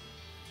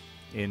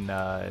in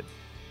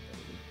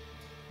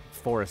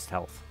forest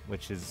health,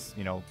 which is,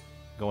 you know,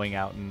 going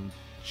out and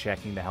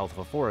checking the health of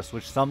a forest,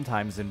 which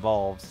sometimes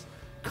involves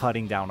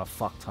cutting down a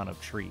fuck ton of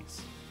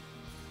trees.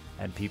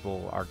 And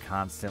people are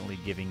constantly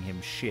giving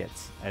him shit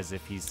as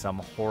if he's some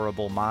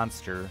horrible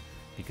monster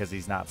because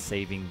he's not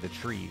saving the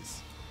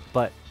trees.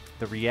 But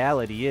the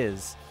reality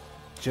is,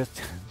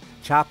 just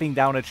chopping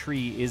down a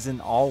tree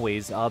isn't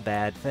always a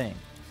bad thing.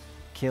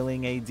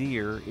 Killing a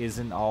deer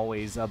isn't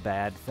always a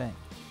bad thing.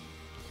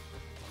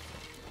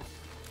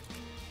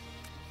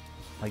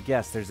 Like,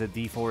 yes, there's a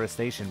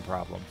deforestation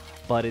problem,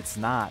 but it's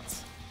not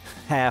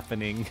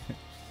happening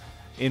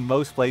in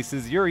most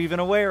places you're even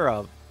aware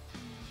of.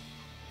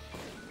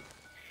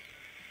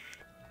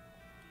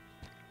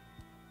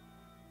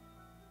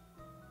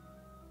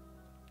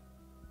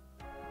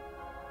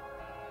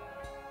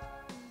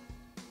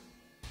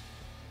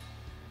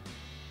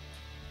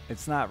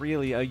 It's not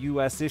really a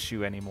U.S.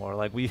 issue anymore.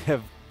 Like, we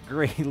have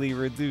greatly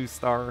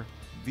reduced our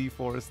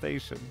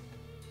deforestation.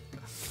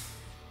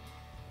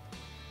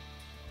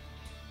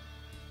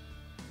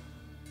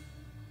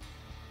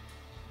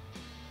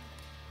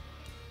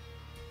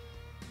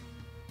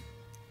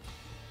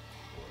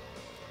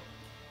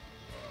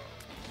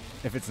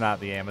 If it's not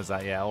the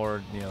Amazon, yeah,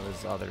 or, you know,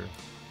 there's other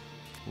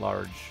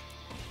large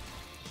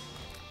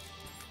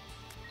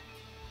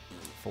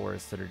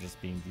forests that are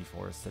just being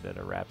deforested at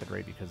a rapid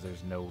rate because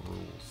there's no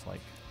rules, like.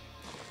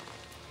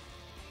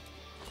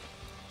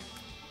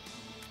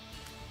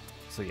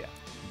 So yeah.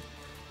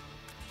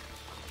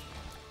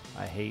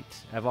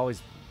 I've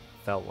always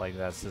felt like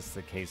that's just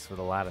the case with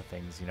a lot of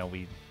things, you know,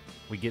 we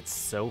get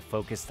so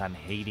focused on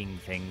hating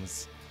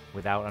things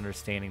without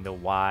understanding the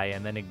why,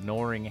 and then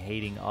ignoring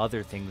hating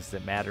other things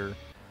that matter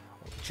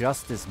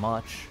just as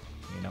much,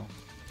 you know.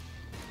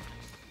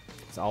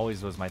 It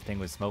always was my thing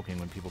with smoking,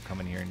 when people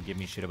come in here and give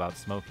me shit about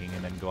smoking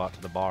and then go out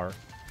to the bar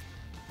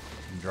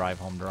and drive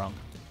home drunk.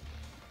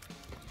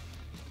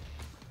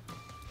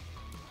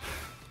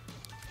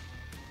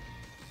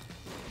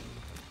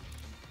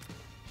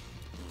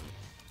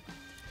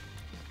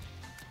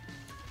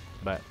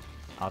 But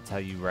I'll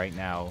tell you right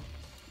now,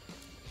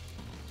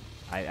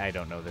 I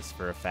don't know this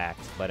for a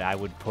fact, but I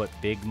would put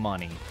big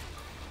money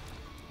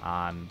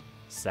on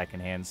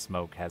secondhand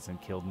smoke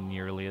hasn't killed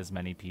nearly as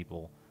many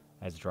people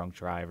as drunk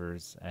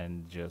drivers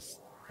and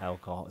just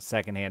alcohol,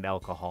 secondhand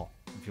alcohol,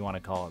 if you want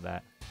to call it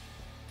that.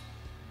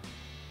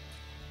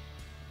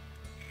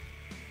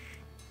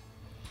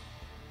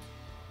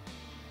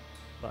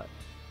 But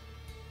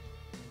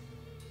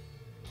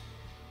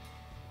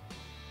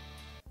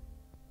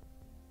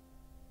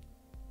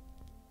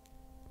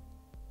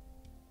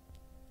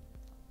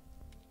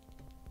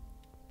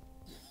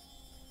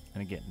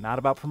and again, not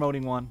about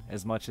promoting one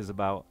as much as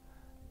about,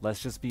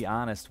 let's just be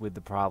honest with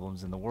the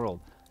problems in the world.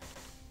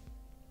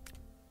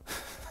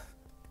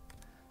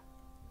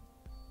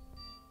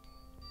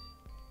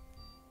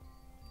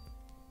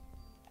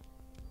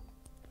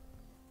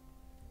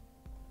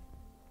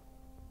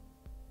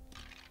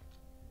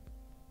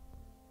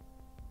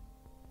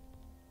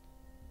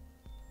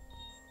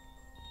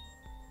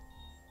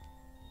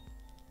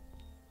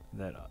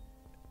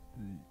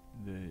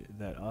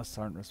 That us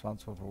aren't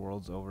responsible for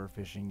world's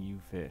overfishing. You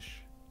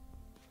fish.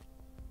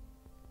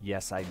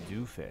 Yes, I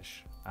do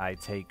fish. I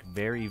take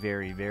very,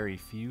 very, very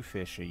few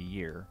fish a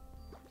year.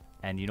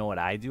 And you know what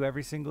I do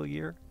every single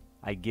year?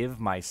 I give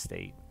my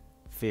state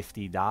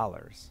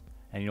 $50.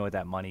 And you know what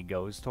that money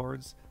goes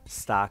towards?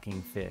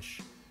 Stocking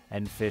fish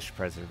and fish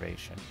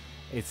preservation.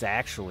 It's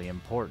actually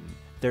important.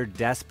 They're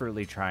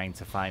desperately trying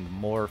to find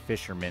more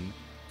fishermen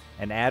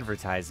and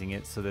advertising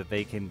it so that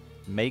they can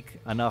make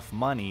enough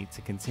money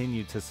to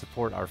continue to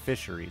support our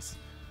fisheries.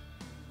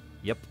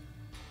 Yep.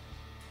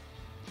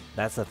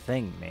 That's a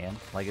thing, man.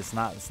 Like, it's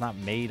not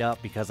made up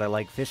because I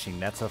like fishing.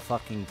 That's a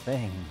fucking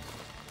thing.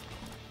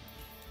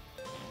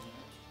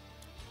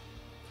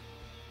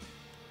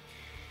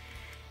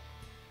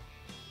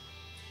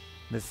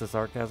 Missed the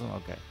sarcasm?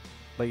 Okay.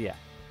 But yeah.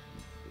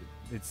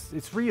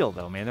 It's real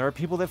though, man. There are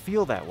people that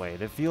feel that way.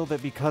 That feel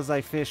that because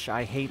I fish,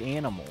 I hate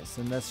animals.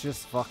 And that's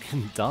just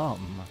fucking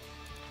dumb.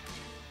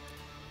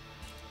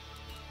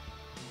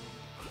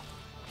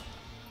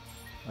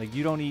 Like,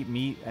 you don't eat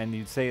meat and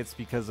you'd say it's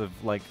because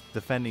of, like,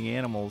 defending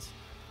animals.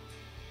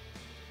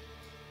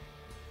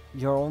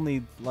 You're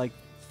only, like,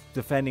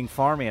 defending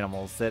farm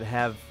animals that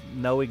have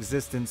no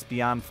existence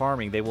beyond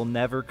farming. They will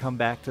never come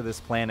back to this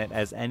planet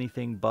as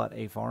anything but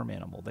a farm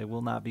animal. They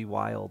will not be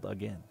wild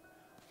again.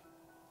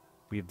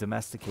 We have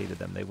domesticated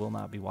them. They will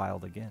not be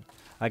wild again.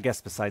 I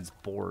guess besides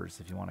boars,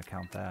 if you want to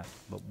count that.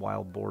 But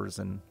wild boars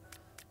and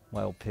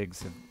wild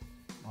pigs have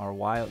are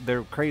wild.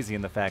 They're crazy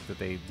in the fact that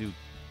they do,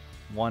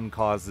 one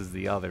causes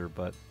the other,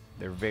 but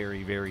they're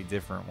very, very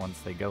different once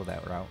they go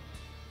that route.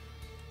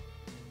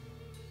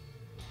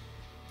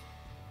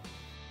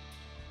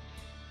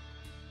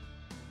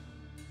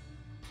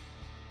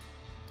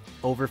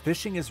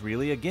 Overfishing is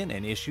really, again,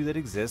 an issue that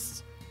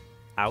exists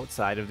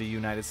outside of the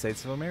United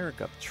States of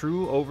America.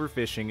 True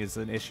overfishing is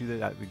an issue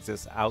that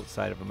exists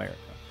outside of America.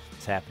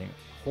 It's happening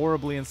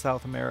horribly in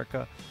South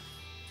America,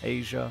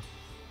 Asia,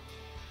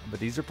 but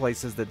these are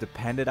places that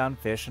depended on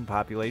fish, and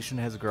population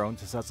has grown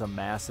to such a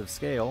massive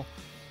scale,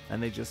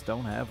 and they just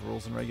don't have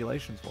rules and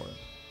regulations for it.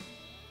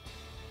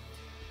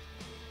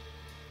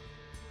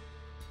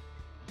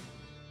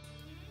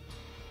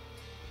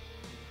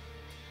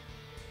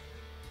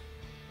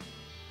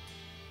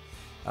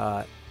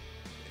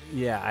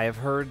 Yeah, I have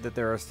heard that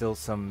there are still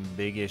some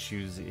big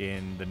issues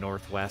in the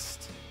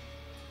Northwest.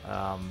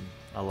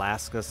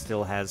 Alaska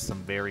still has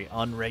some very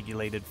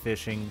unregulated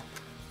fishing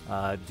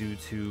due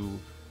to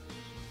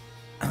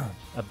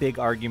a big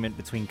argument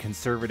between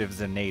conservatives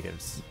and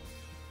natives.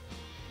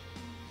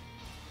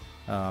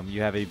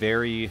 You have a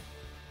very...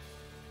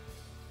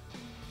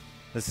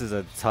 This is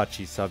a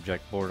touchy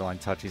subject, borderline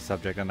touchy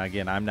subject, and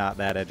again, I'm not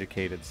that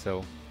educated,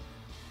 so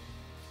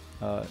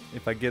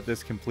if I get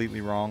this completely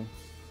wrong,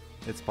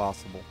 it's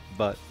possible.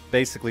 But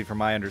basically, from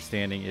my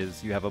understanding,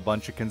 is you have a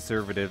bunch of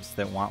conservatives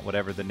that want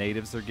whatever the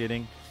natives are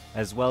getting,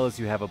 as well as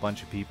you have a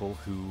bunch of people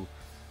who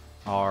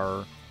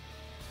are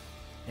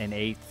an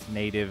eighth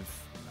native,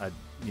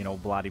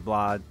 blah de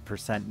blah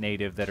percent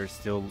native that are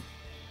still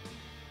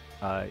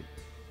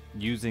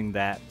using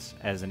that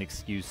as an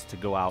excuse to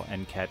go out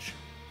and catch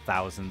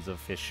thousands of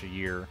fish a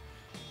year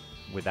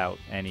without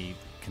any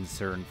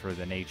concern for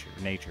the nature.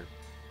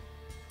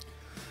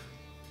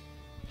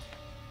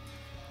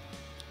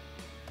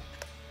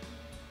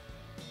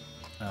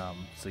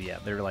 So yeah,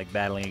 they're like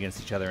battling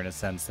against each other in a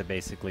sense that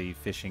basically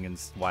fishing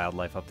and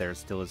wildlife up there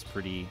still is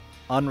pretty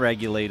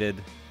unregulated,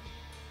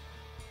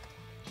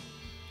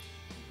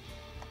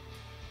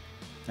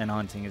 and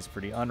hunting is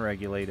pretty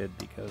unregulated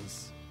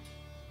because,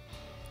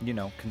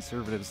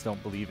 conservatives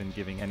don't believe in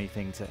giving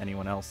anything to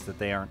anyone else that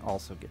they aren't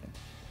also getting.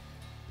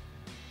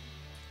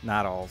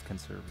 Not all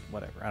conservatives,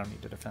 whatever. I don't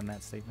need to defend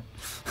that statement.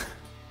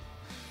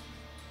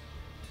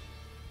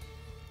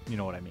 You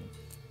know what I mean.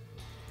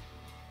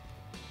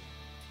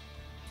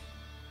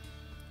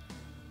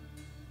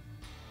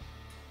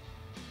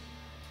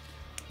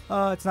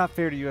 It's not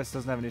fair to U.S.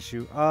 doesn't have an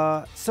issue.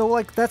 So,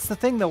 like, that's the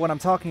thing, though, when I'm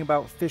talking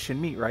about fish and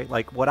meat, right?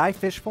 Like, what I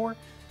fish for,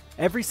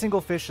 every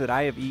single fish that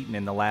I have eaten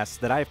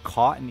that I have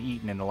caught and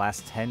eaten in the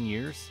last 10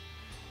 years,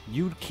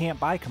 you can't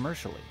buy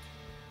commercially.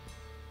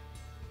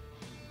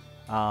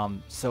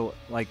 So,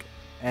 like,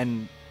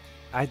 and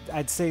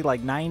I'd say,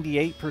 like,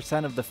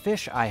 98% of the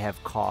fish I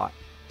have caught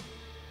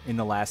in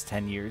the last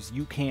 10 years,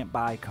 you can't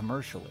buy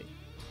commercially.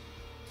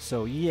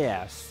 So,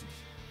 yes,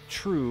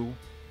 true.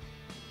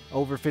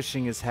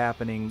 Overfishing is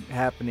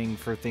happening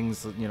for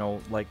things,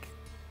 like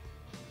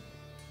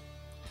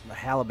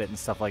halibut and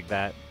stuff like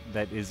that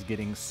is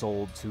getting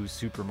sold to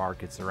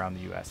supermarkets around the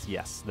U.S.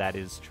 Yes, that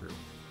is true.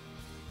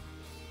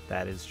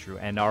 That is true.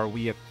 And are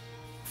we a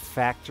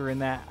factor in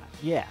that?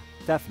 Yeah,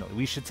 definitely.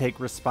 We should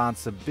take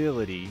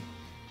responsibility.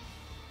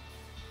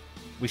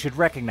 We should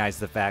recognize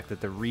the fact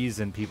that the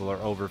reason people are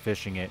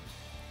overfishing it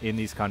in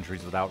these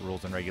countries without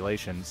rules and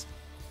regulations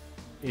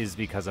is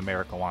because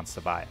America wants to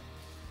buy it.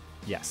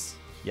 Yes.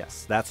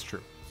 Yes, that's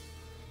true.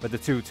 But the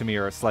two, to me,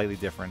 are slightly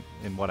different.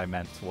 In what I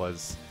meant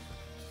was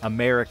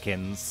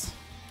Americans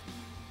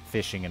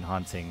fishing and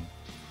hunting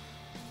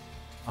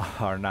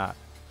are not,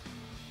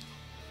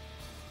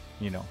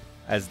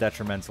 as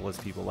detrimental as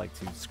people like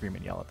to scream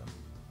and yell at them.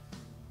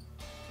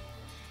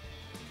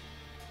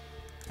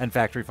 And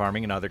factory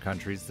farming in other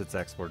countries that's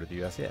exported to the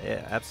U.S.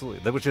 Yeah,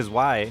 absolutely. Which is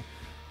why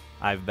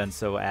I've been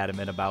so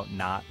adamant about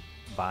not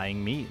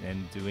buying meat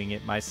and doing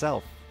it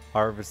myself,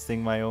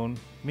 harvesting my own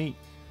meat.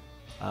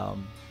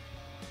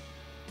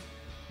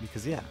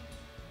 Because yeah,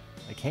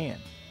 I can,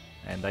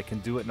 and I can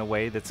do it in a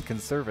way that's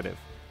conservative.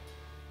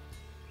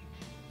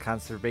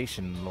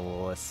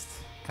 Conservationalist.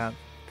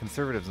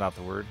 Conservative's not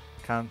the word.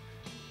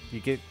 You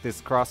get this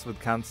cross with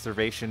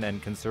conservation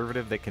and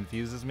conservative that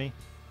confuses me.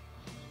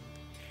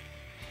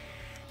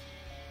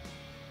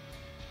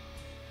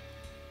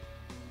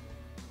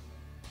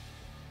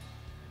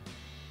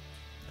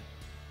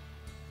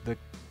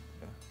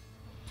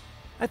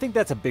 I think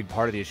that's a big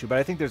part of the issue, but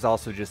I think there's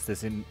also just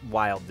this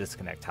wild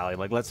disconnect, Holly.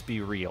 Like, let's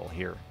be real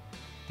here.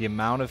 The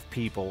amount of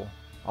people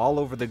all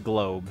over the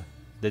globe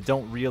that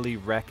don't really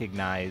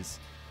recognize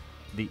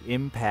the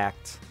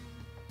impact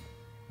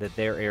that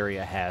their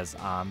area has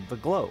on the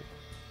globe.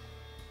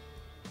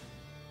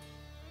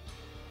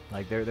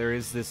 Like, there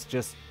is this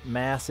just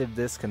massive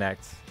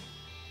disconnect.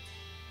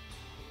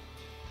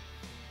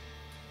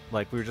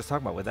 Like we were just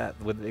talking about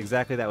with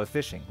exactly that with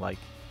fishing. Like,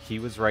 he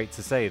was right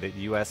to say that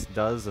the U.S.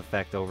 does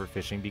affect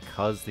overfishing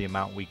because the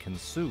amount we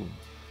consume.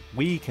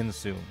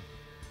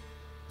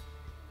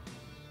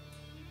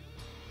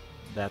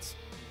 That's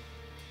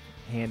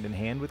hand in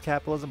hand with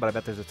capitalism, but I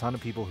bet there's a ton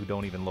of people who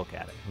don't even look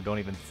at it, who don't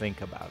even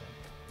think about it,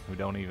 who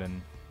don't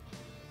even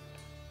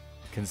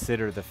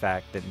consider the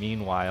fact that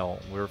meanwhile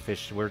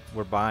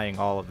we're buying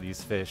all of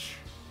these fish,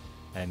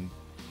 and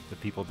the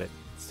people that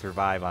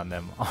survive on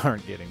them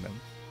aren't getting them.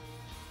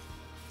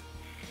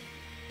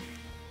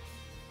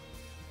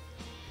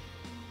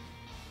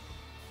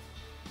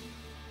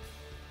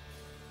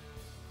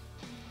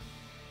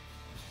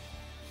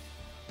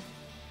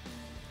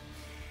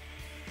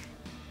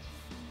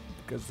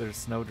 Because there's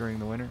snow during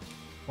the winter?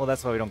 Well,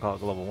 that's why we don't call it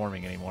global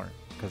warming anymore,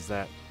 because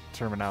that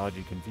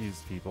terminology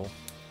confused people.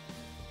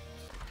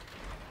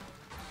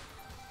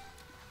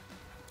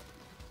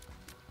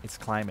 It's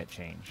climate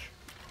change.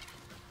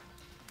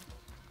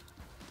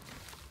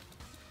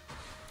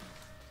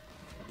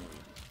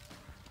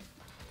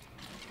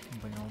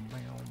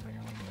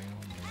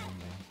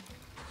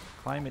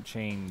 Climate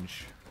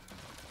change.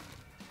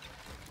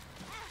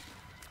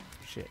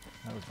 Shit,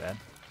 that was bad.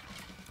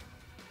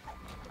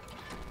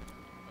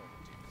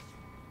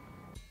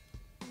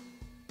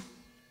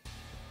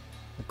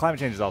 Climate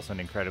change is also an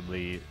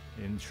incredibly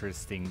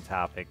interesting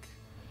topic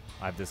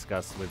I've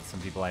discussed with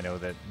some people I know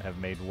that have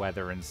made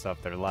weather and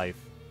stuff their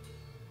life.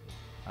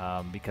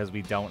 Because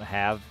we don't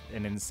have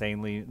an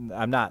insanely...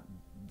 I'm not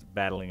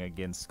battling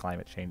against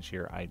climate change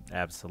here. I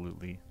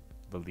absolutely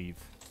believe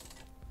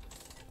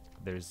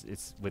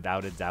it's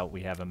without a doubt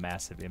we have a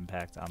massive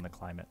impact on the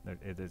climate.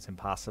 It's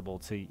impossible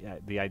to...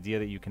 the idea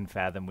that you can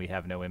fathom we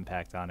have no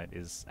impact on it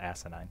is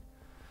asinine.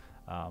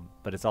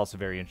 But it's also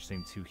very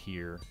interesting to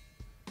hear...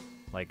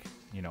 Like,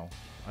 you know,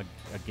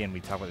 again,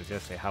 we talked about this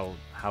yesterday,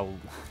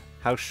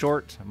 how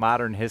short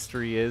modern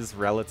history is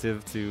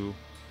relative to,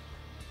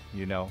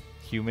 you know,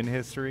 human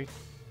history.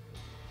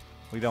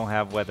 We don't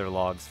have weather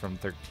logs from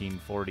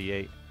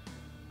 1348.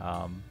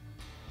 So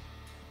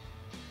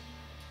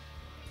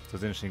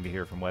it's interesting to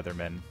hear from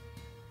weathermen.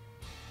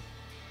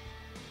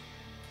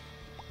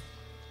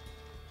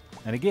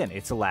 And again,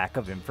 it's a lack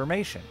of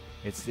information.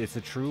 It's a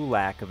true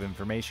lack of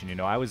information. You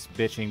know, I was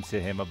bitching to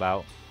him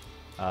about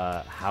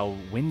how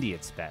windy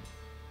it's been,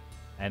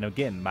 and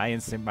again,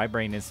 my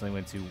brain instantly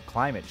went to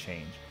climate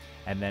change,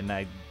 and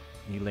then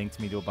he linked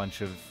me to a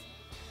bunch of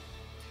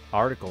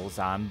articles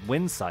on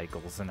wind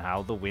cycles and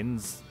how the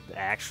winds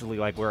actually,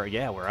 like,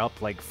 we're up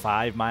like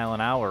 5 miles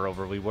an hour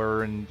over we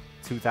were in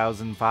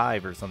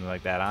 2005 or something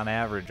like that on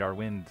average, our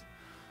wind.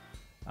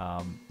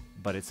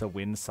 But it's a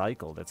wind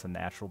cycle that's a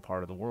natural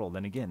part of the world,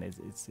 and again,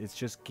 it's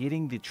just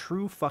getting the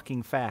true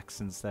fucking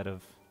facts instead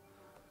of.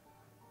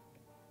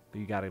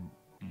 But you gotta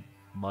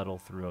muddle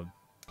through an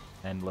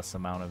endless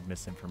amount of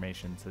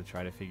misinformation to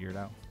try to figure it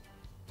out.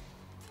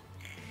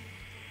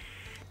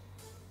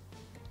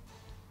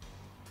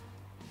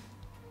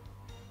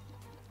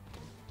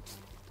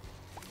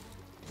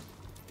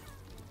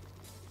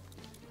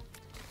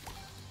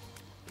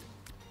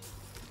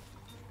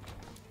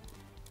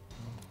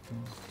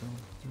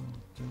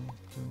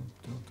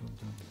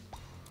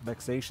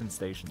 Vexation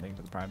Station thing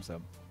for the Prime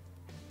sub.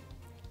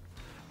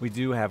 We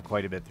do have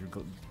quite a bit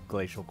through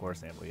glacial core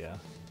sample, yeah.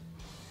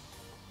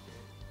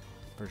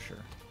 For sure.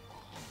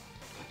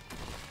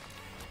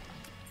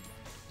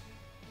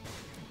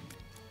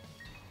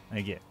 And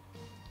again,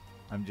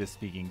 I'm just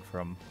speaking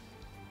from...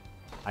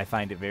 I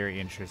find it very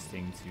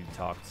interesting to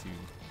talk to...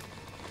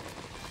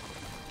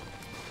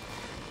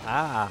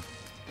 Ah!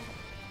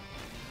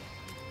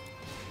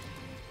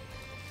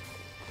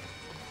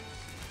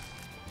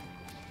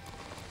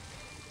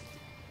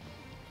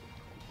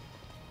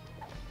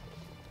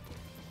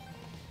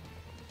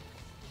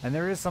 And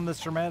there is some that's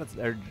dramatic...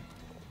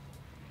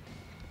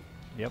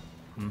 Yep.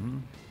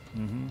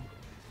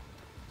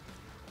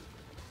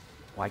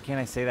 Why can't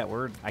I say that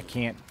word? I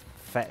can't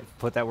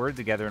put that word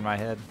together in my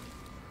head.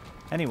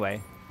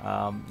 Anyway,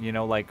 you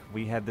know, like,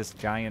 we had this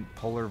giant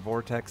polar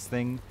vortex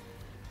thing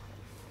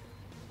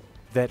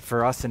that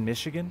for us in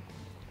Michigan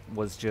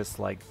was just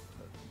like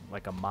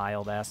a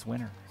mild-ass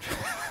winter.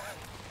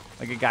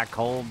 Like, it got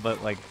cold,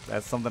 but, like,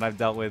 that's something I've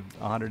dealt with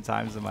 100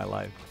 times in my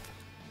life.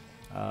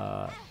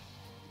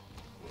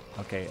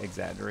 Okay,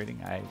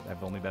 exaggerating.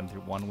 I've only been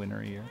through one winter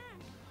a year.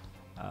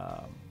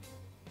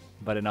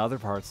 But in other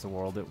parts of the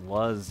world, it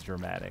was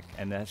dramatic,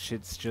 and that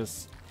shit's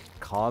just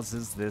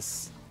causes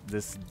this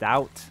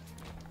doubt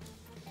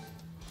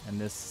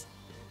and this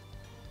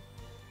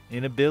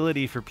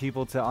inability for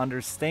people to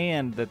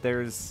understand that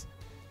there's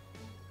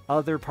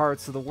other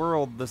parts of the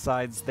world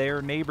besides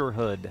their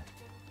neighborhood.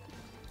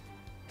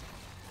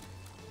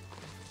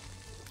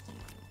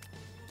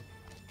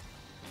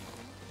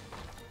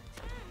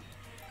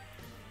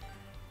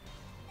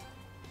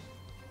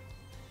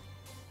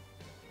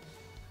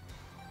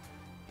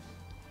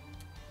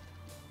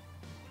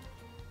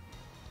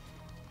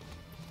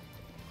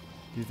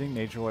 Do you think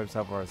nature wipes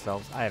out for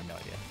ourselves? I have no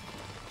idea.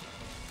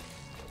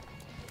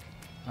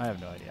 I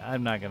have no idea.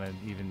 I'm not going to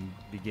even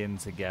begin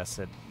to guess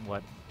at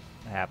what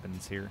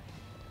happens here.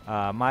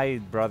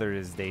 My brother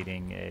is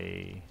dating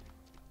a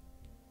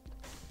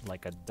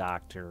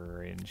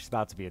doctor, and she's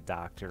about to be a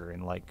doctor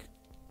in, like,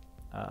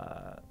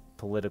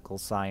 political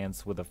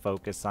science with a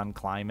focus on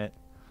climate.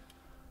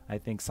 I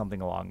think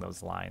something along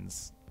those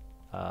lines.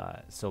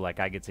 So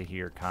like I get to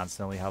hear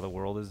constantly how the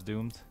world is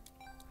doomed.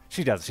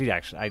 She does. She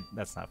actually.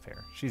 That's not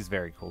fair. She's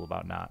very cool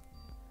about not.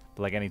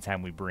 But like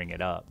anytime we bring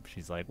it up,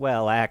 she's like,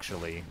 "Well,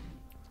 actually,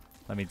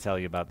 let me tell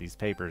you about these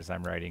papers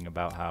I'm writing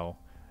about how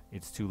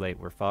it's too late.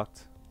 We're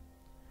fucked."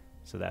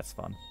 So that's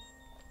fun.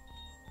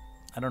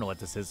 I don't know what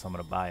this is, so I'm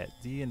gonna buy it.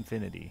 D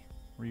Infinity.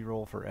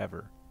 Reroll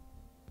forever.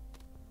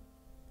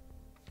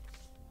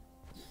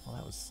 Well,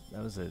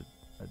 that was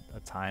a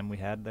time we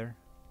had there.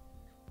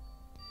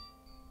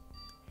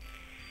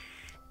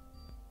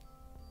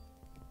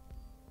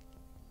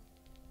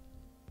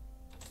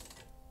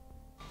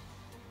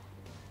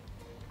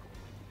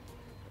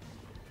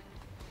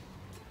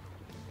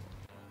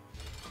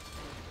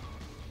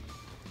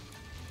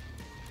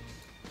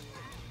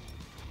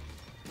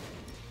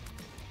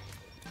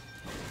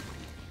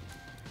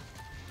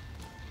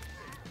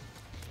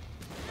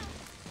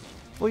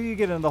 Well, you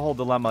get into the whole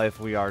dilemma if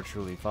we are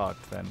truly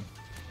fucked, then,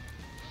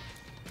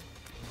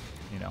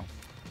 you know,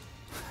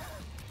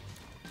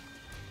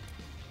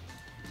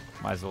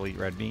 might as well eat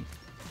red meat.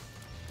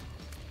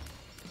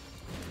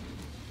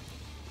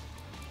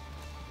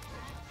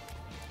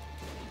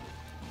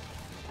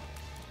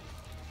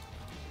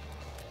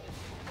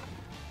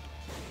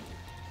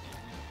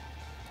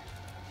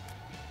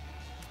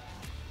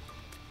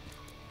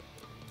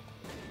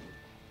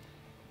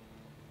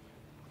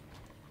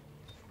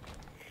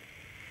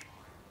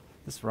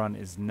 This run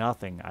is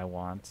nothing I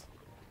want.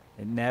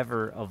 It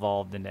never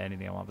evolved into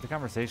anything I want, but the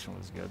conversation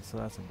was good, so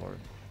that's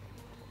important.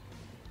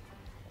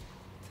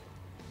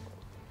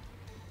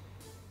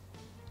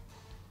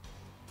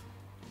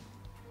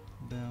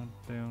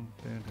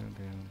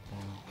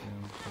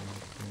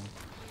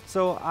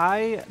 So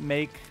I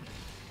make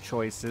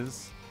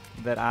choices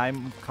that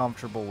I'm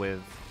comfortable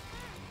with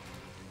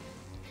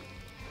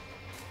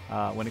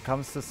when it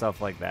comes to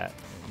stuff like that.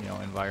 You know,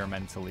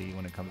 environmentally,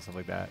 when it comes to stuff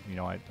like that, you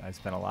know, I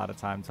spent a lot of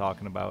time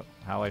talking about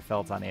how I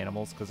felt on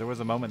animals, because there was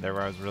a moment there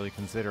where I was really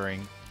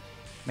considering,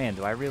 man,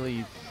 am I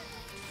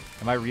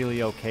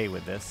really okay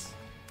with this?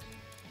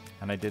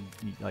 And I did,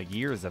 like,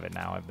 years of it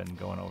now. I've been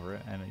going over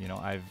it, and, you know,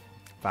 I've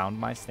found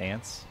my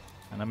stance,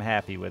 and I'm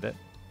happy with it.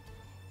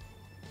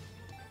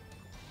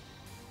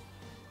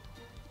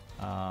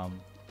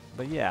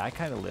 But yeah, I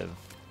kind of live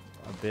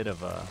a bit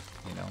of a,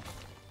 you know,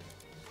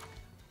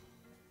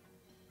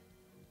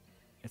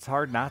 it's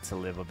hard not to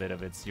live a bit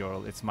of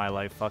it's my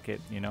life, fuck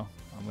it, you know?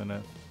 I'm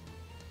gonna...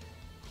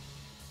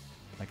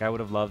 Like, I would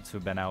have loved to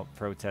have been out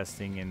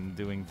protesting and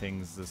doing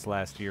things this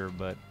last year,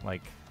 but,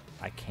 like,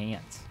 I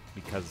can't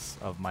because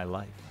of my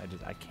life.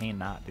 I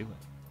cannot do it.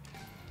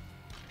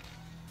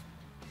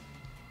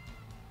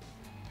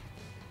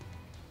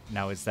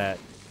 Now, is that...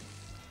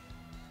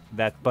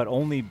 But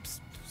only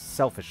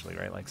selfishly,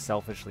 right? Like,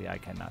 selfishly, I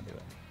cannot do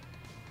it.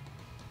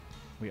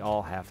 We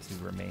all have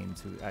to remain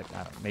to... I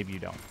don't, maybe you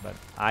don't, but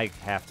I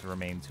have to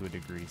remain to a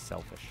degree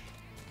selfish,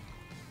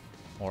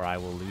 or I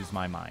will lose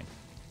my mind.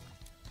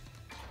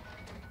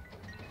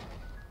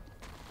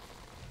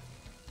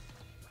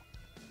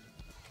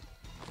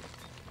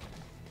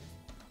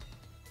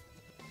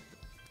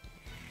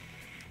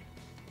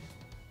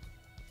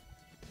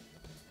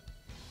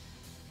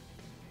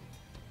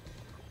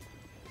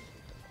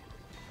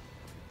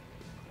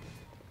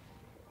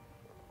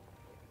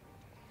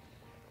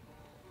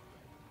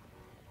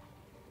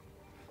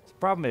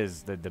 Problem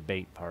is the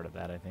debate part of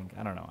that, I think.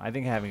 I don't know. I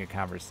think having a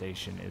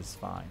conversation is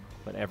fine,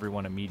 but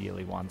everyone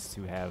immediately wants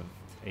to have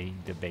a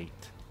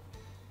debate.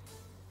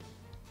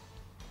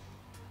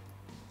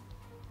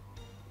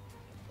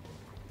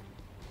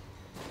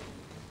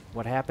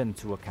 What happened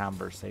to a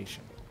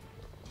conversation?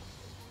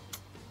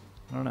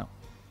 I don't know.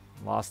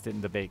 Lost it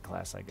in debate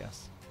class, I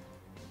guess.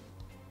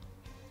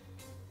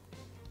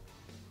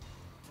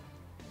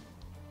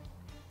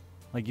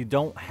 Like, you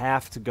don't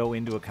have to go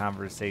into a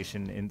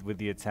conversation with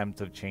the attempt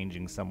of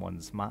changing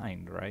someone's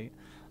mind, right?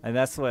 And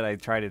that's what I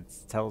try to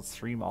tell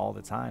stream all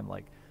the time.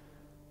 Like,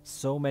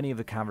 so many of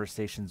the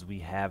conversations we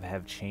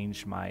have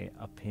changed my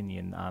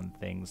opinion on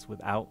things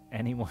without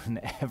anyone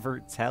ever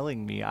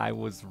telling me I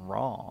was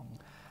wrong.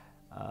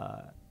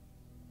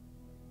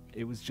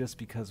 It was just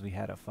because we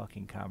had a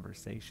fucking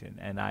conversation,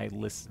 and I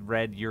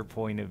read your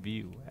point of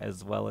view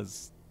as well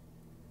as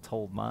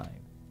told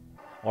mine.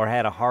 Or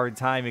had a hard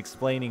time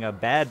explaining a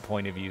bad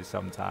point of view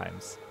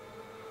sometimes.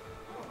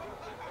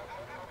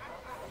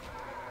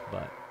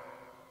 But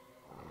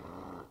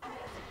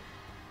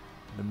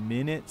the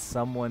minute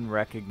someone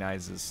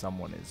recognizes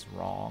someone is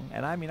wrong,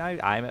 and I mean,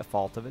 I'm at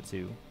fault of it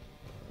too.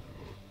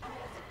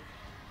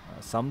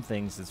 Some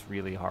things it's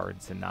really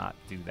hard to not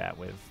do that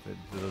with.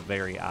 The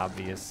very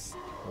obvious,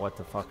 what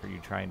the fuck are you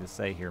trying to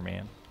say here,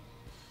 man?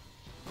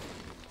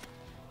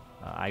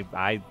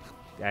 I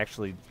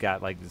actually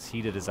got like as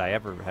heated as I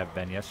ever have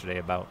been yesterday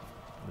about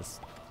this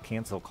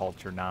cancel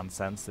culture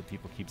nonsense that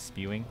people keep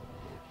spewing.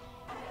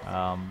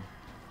 All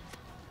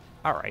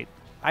right,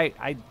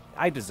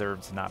 I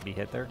deserve to not be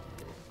hit there.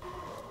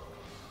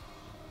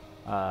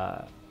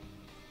 But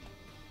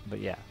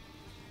yeah,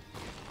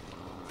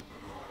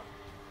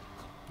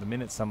 The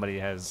minute somebody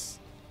has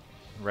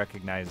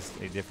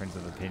recognized a difference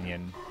of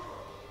opinion,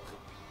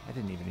 I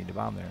didn't even need to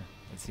bomb there.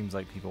 It seems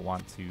like people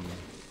want to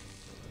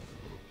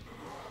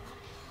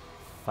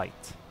fight.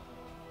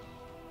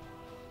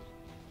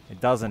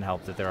 It doesn't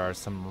help that there are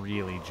some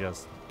really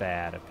just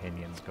bad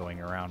opinions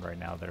going around right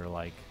now that are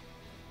like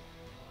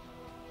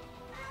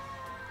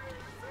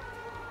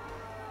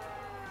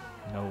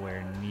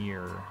nowhere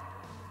near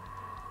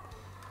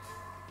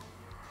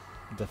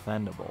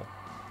defendable.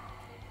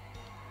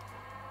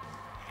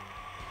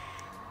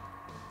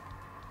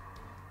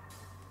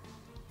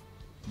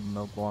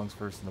 Milk belongs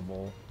first in the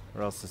bowl,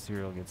 or else the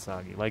cereal gets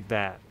soggy. Like,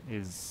 that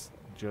is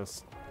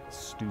just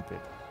stupid.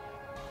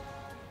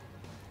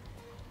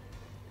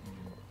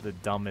 The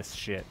dumbest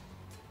shit.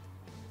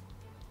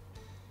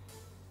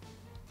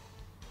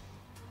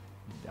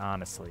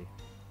 Honestly.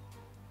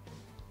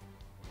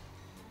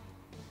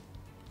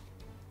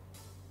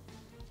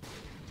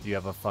 Do you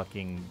have a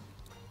fucking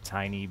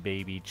tiny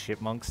baby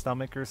chipmunk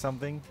stomach or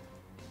something?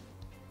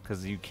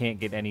 Because you can't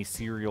get any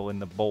cereal in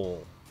the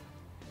bowl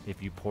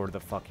if you pour the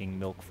fucking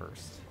milk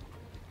first.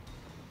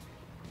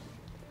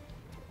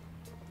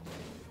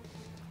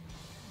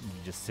 You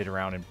just sit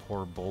around and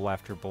pour bowl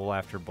after bowl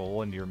after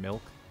bowl into your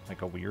milk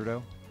like a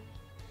weirdo.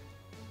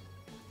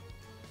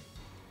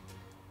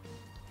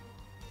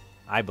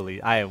 I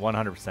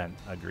 100%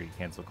 agree.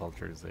 Cancel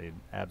culture is an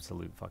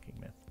absolute fucking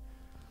myth.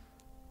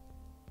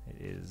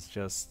 It is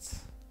just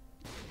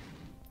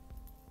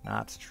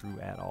not true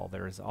at all.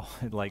 There is all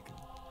like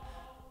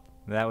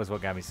that was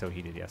what got me so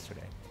heated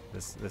yesterday.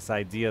 This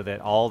idea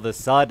that all of a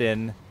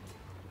sudden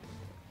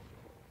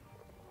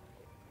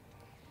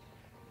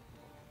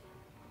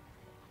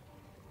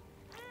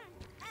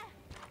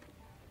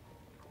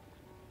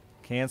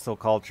cancel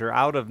culture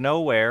out of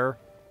nowhere.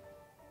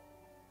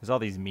 There's all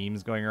these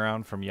memes going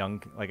around from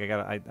young, like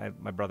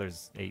my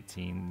brother's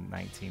 18,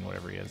 19,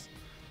 whatever he is.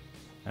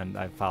 And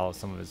I follow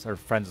some of his, or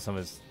friends with some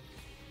of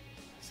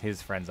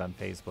his friends on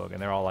Facebook, and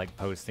they're all like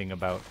posting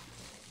about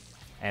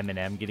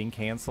Eminem getting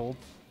canceled.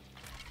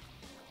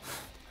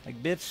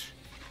 Like, bitch,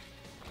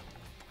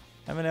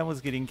 Eminem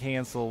was getting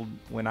canceled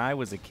when I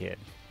was a kid.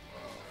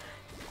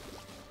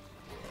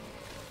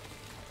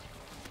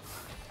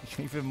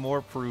 Even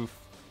more proof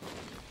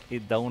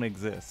it don't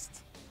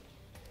exist.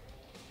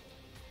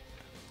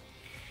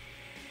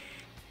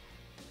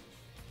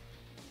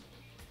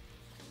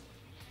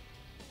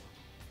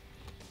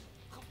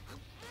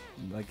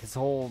 Like, his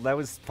whole, that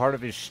was part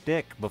of his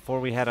shtick before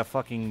we had a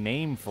fucking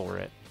name for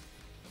it.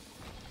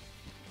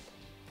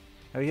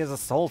 He has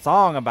a whole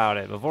song about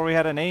it before we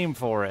had a name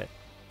for it.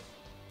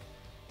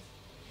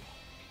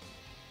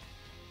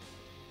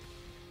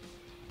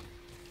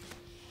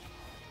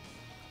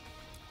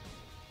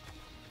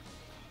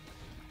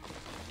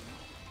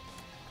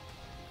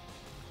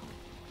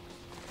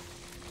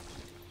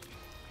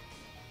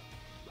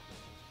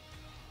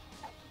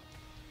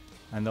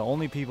 And the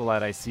only people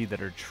that I see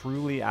that are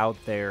truly out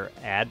there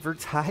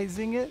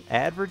advertising it,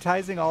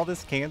 advertising all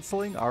this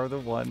canceling, are the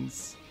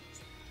ones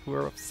who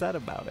are upset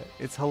about it.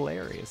 It's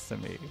hilarious to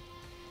me.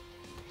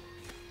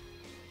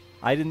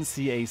 I didn't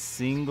see a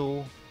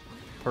single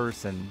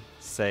person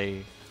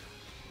say,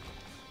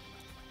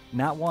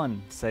 not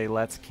one, say,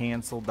 let's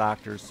cancel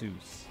Dr.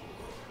 Seuss.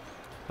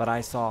 But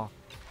I saw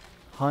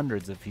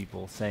hundreds of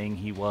people saying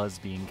he was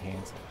being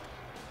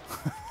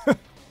canceled.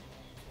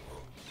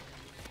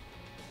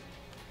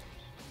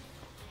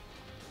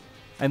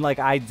 And like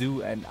I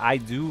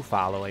do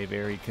follow a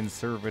very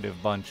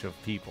conservative bunch of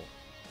people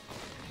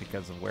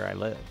because of where I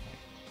live.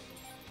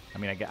 I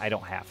mean, I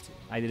don't have to.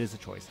 It is a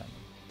choice I make.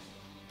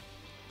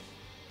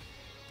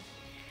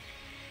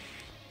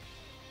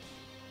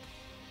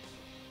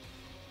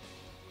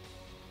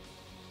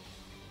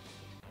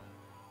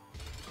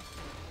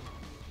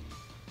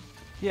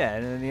 Yeah,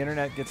 and then the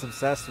internet gets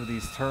obsessed with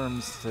these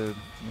terms to,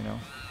 you know,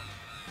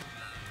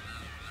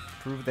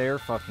 prove their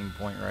fucking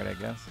point right, I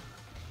guess.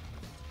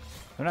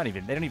 They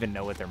don't even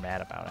know what they're mad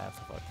about half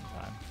the fucking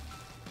time.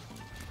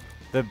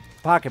 The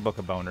Pocketbook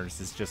of Boners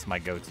is just my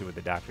go-to with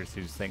the Dr.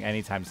 Seuss thing.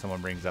 Anytime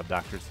someone brings up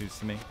Dr. Seuss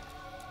to me,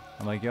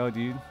 I'm like, yo,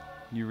 dude,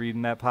 you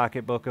reading that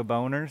Pocketbook of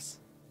Boners?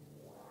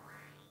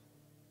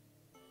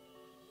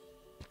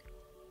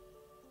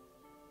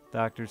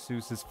 Dr.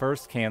 Seuss's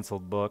first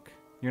canceled book.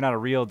 You're not a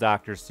real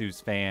Dr.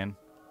 Seuss fan.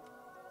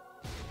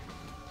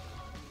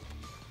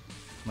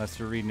 Unless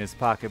you're reading his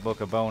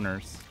Pocketbook of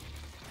Boners.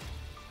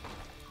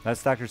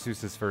 That's Dr.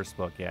 Seuss's first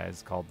book, yeah.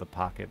 It's called The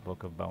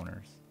Pocketbook of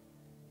Boners.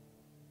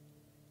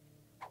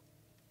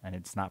 And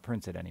it's not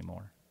printed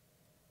anymore.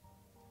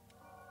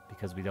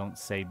 Because we don't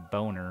say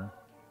boner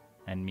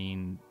and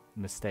mean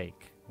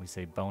mistake. We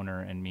say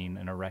boner and mean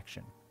an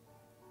erection.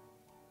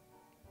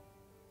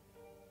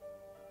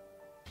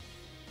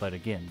 But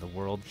again, the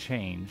world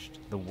changed.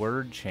 The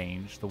word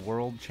changed. The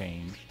world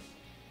changed.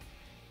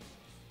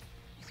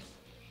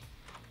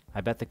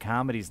 I bet the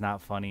comedy's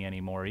not funny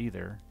anymore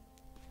either.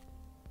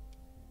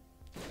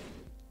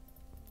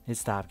 It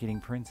stopped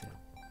getting printed.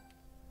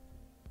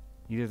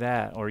 Either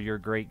that or your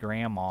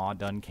great-grandma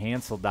done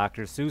canceled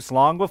Dr. Seuss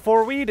long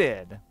before we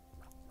did.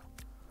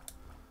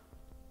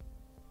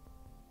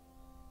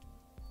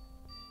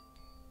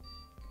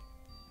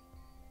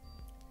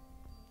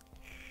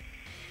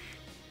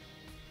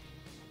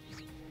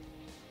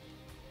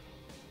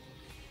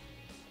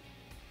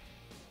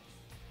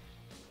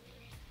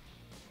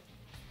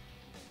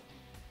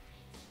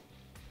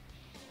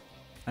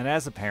 And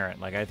as a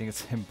parent, like, I think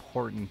it's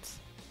important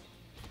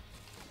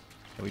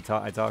that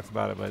I talked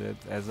about it, but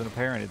as a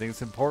parent, I think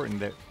it's important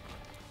that,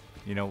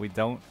 you know, we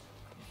don't,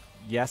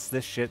 yes,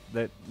 this shit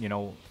that, you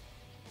know,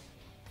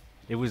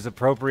 it was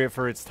appropriate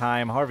for its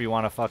time, however you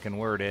want to fucking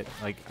word it.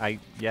 Like,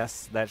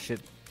 yes, that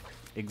shit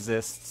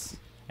exists,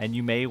 and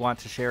you may want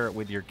to share it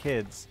with your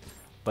kids,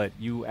 but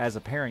you, as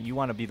a parent, you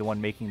want to be the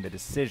one making the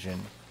decision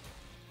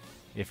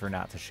if or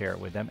not to share it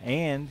with them,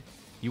 and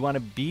you want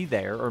to be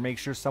there or make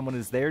sure someone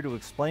is there to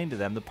explain to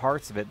them the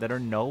parts of it that are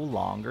no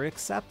longer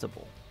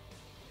acceptable.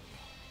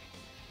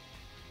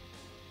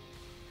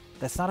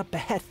 That's not a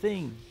bad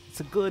thing.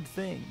 It's a good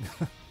thing.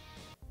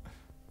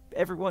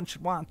 Everyone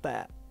should want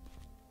that.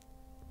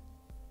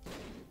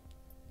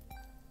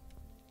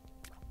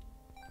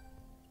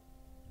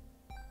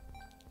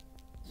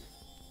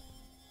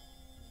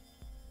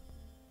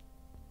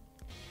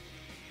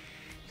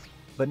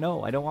 But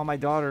no, I don't want my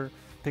daughter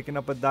picking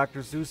up a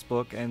Dr. Seuss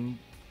book and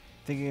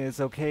thinking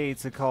it's okay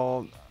to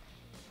call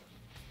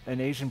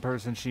an Asian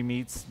person she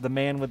meets the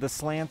man with the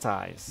slant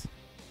eyes.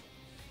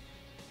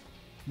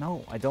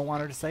 No, I don't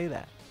want her to say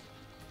that.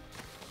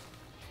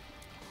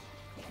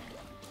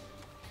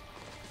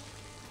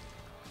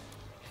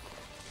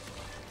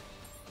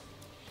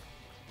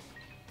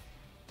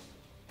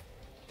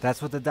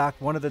 That's what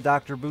one of the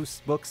Dr.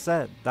 Seuss books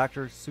said.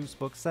 Dr. Seuss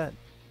books said.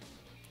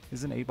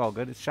 Isn't 8-Ball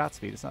good? It's shot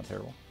speed. It's not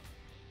terrible.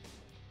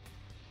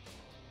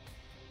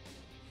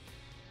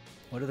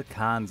 What are the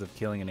cons of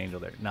killing an angel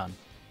there? None.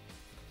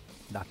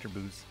 Dr.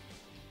 Booze.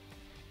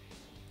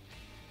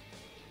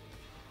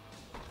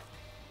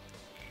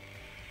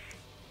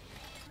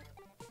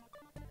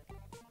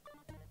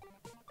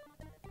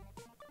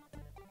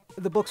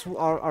 The books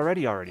are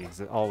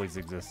always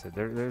existed.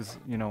 There's,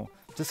 you know,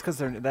 just because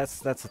that's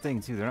the thing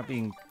too. They're not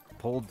being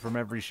pulled from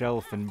every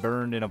shelf and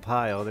burned in a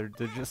pile. They're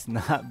just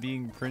not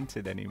being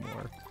printed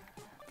anymore.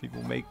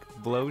 People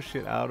blow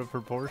shit out of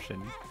proportion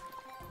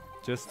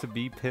just to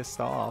be pissed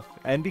off,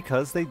 and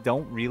because they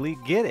don't really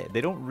get it.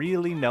 They don't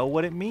really know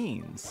what it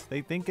means.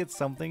 They think it's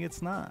something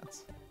it's not.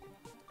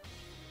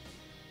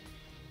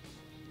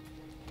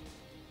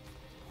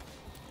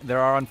 There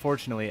are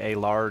unfortunately a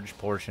large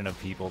portion of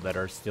people that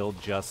are still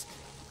just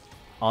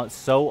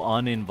so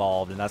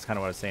uninvolved, and that's kind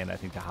of what I was saying, I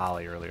think, to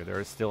Holly earlier.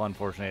 There is still,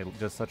 unfortunately,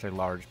 just such a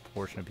large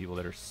portion of people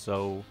that are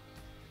so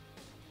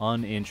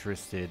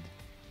uninterested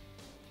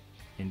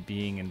in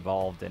being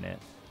involved in it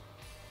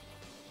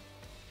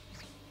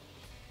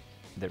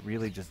that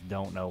really just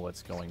don't know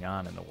what's going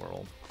on in the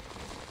world.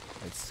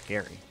 It's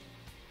scary.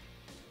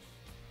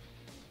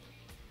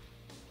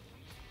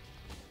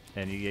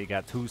 And you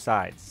got two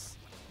sides,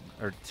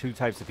 or two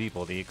types of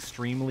people. The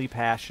extremely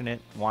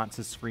passionate, want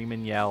to scream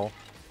and yell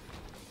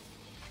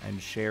and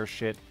share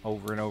shit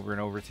over and over and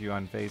over to you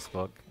on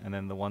Facebook, and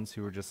then the ones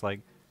who are just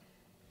like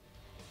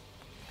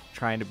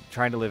trying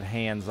to live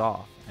hands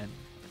off, and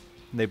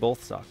they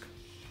both suck.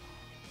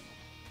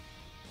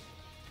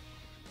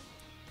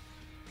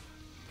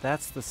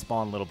 That's the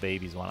Spawn Little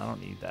Babies one. I don't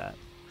need that.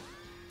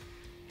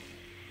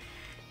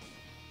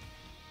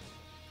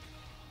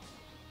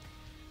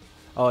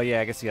 Oh yeah,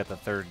 I guess you got the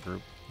third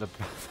group.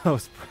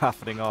 Those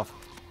profiting off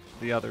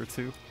the other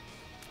two.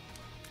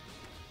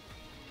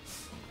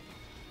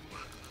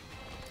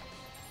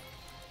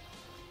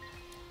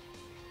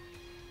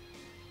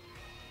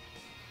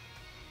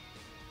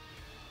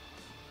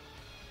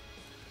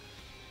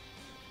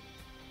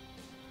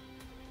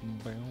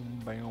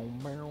 Boom, boom,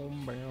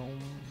 boom, boom.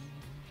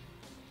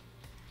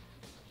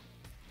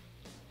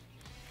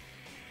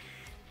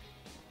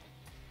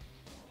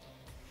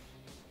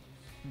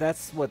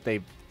 That's what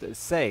they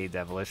say,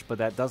 Devilish, but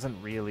that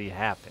doesn't really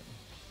happen,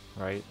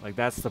 right? Like,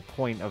 that's the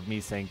point of me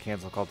saying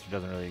cancel culture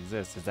doesn't really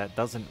exist, is that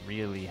doesn't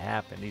really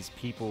happen. These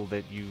people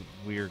that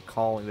we're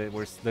calling, that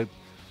we're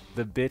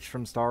the bitch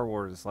from Star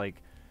Wars, like,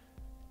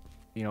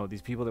 you know,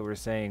 these people that we're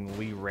saying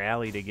we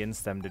rallied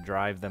against them to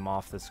drive them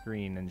off the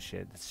screen and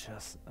shit. It's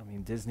just, I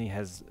mean, Disney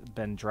has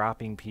been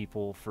dropping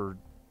people for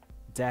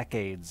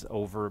decades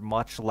over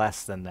much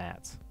less than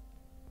that.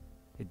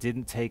 It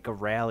didn't take a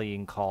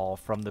rallying call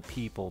from the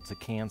people to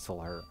cancel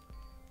her.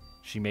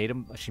 She made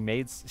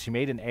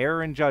an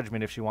error in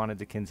judgment if she wanted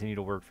to continue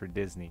to work for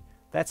Disney.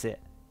 That's it.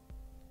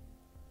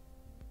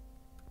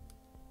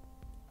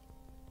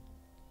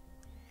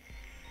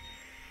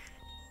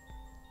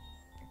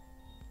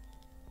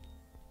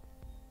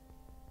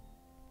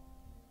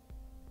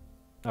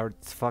 Or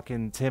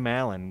fucking Tim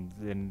Allen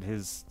and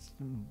his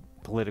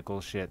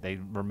political shit. They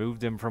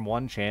removed him from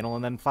one channel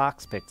and then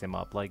Fox picked him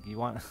up. Like, you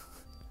want to,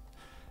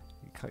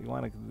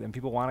 and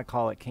people want to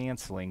call it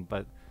canceling,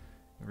 but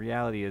the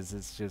reality is,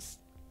 it's just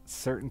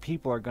certain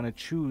people are going to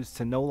choose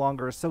to no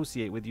longer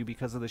associate with you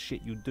because of the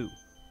shit you do.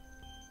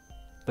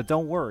 But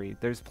don't worry,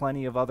 there's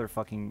plenty of other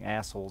fucking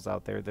assholes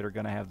out there that are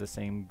going to have the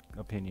same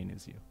opinion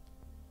as you.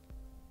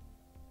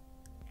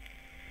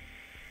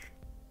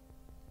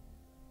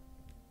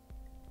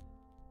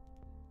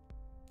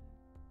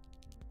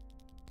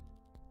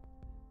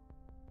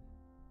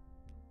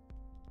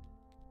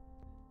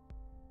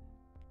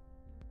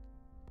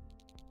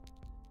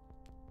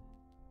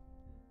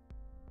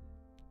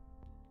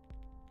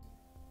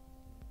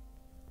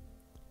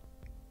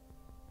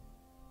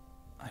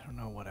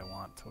 know what I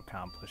want to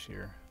accomplish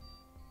here.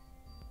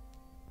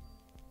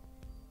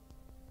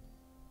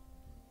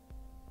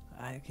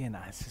 Again,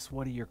 it's just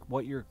what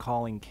you're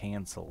calling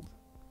canceled.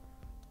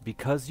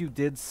 Because you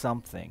did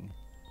something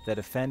that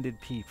offended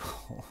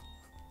people,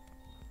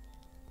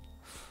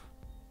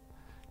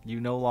 you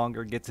no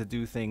longer get to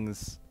do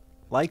things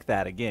like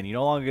that again. You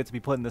no longer get to be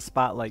put in the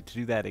spotlight to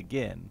do that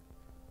again.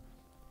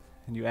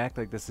 And you act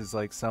like this is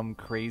like some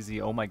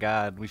crazy, oh my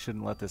god, we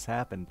shouldn't let this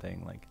happen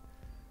thing. Like,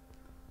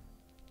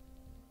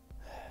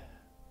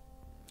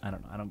 I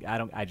don't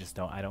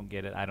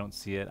get it. I don't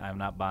see it. I'm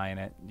not buying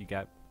it. You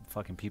got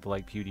fucking people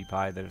like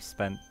PewDiePie that have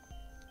spent,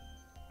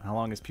 how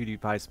long has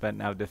PewDiePie spent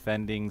now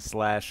defending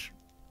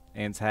 /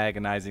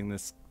 antagonizing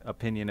this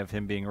opinion of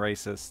him being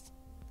racist?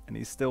 And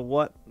he's still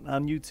what?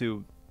 On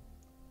YouTube.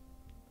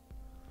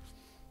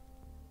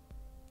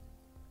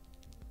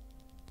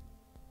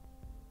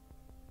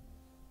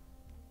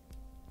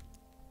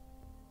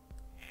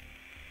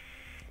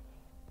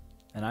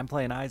 And I'm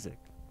playing Isaac.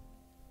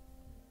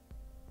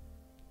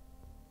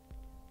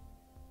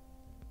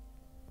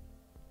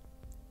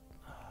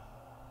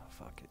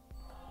 Fuck it.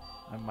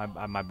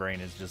 My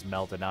brain is just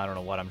melted now. I don't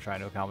know what I'm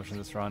trying to accomplish in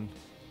this run.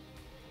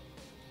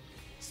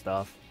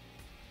 Stuff.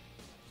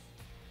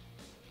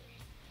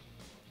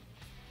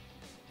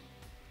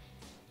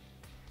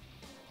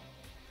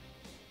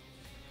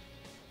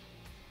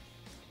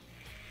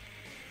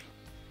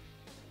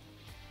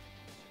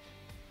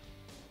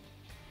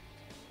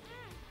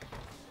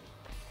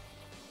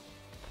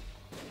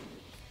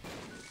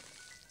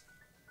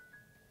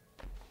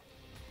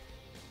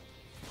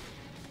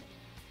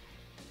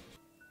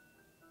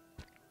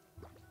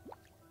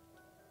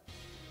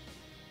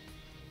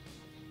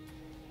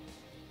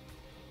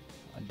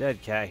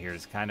 Dead cat here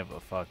is kind of a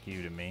fuck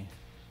you to me.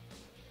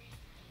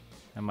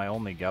 And my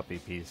only guppy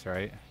piece,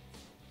 right?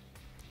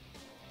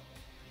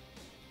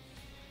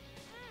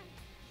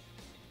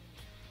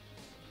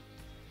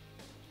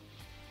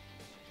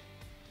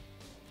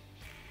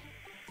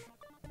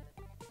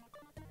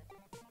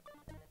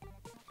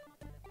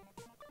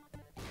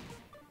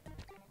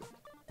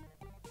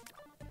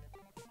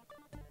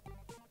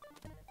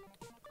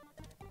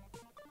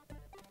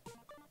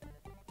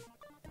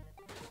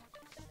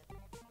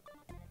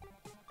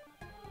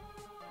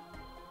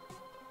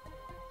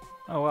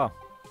 Oh, wow.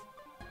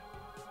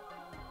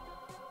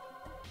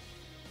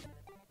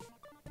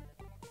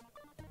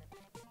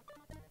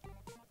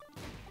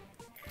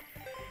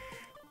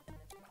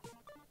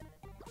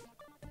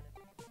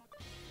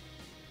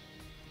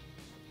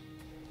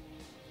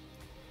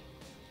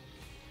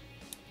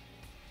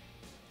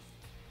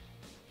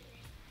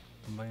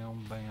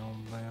 Bam,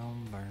 bam,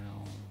 bam, bam.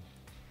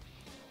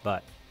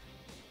 But,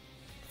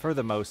 for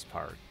the most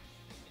part,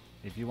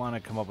 if you want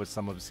to come up with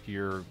some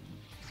obscure,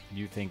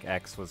 you think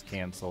X was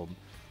canceled,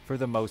 for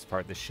the most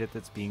part, the shit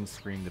that's being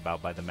screamed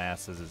about by the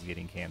masses is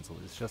getting canceled.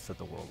 It's just that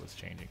the world is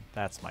changing.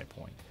 That's my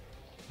point.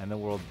 And the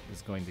world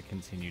is going to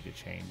continue to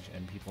change,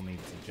 and people need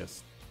to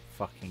just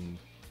fucking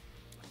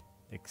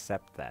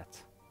accept that.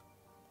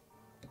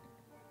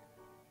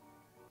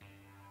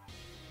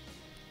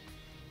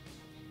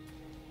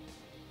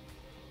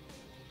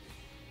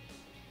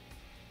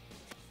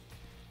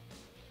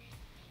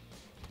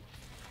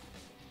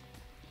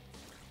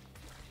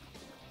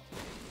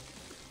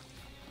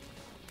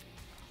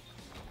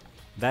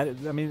 That,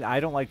 I mean, I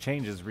don't like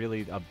change is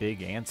really a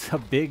big answer, a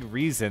big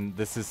reason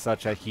this is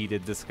such a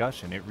heated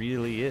discussion. It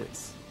really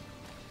is.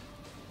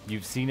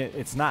 You've seen it.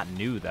 It's not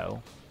new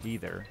though,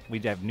 either.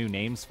 We'd have new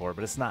names for it,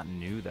 but it's not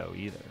new though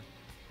either.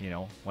 You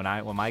know, when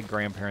my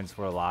grandparents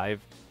were alive,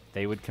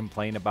 they would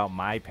complain about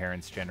my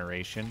parents'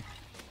 generation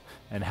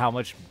and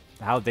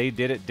how they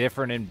did it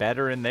different and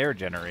better in their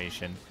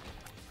generation.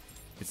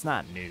 It's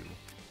not new.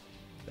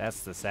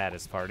 That's the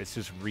saddest part. It's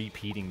just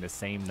repeating the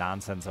same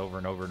nonsense over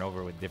and over and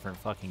over with different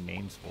fucking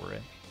names for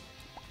it.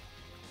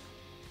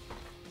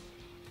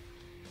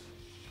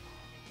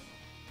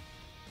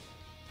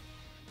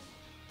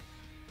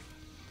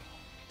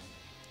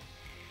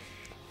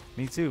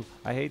 Me too.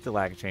 I hate the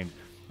lack of change.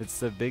 It's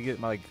the biggest,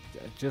 like,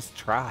 just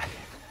try.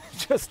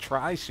 Just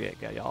try shit,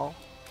 y'all.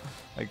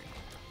 Like,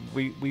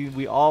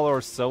 we all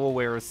are so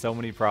aware of so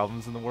many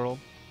problems in the world.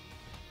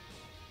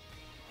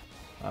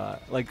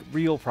 Like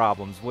real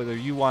problems, whether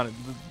you want,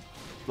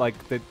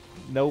 like, that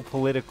no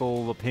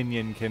political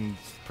opinion can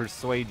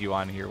persuade you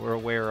on here. We're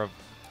aware of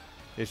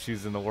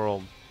issues in the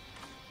world,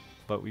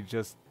 but we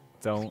just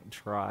don't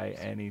try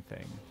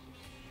anything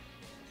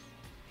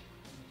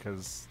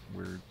because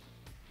we're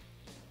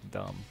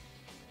dumb.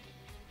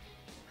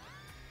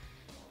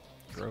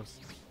 Gross.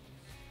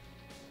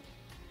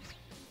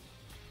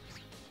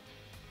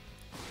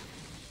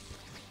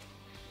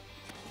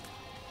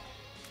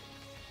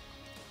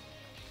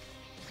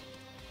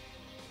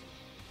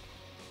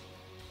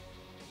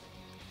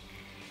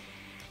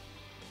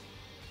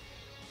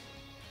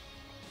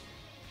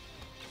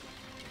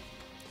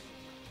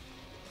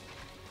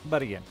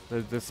 But again,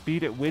 the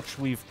speed at which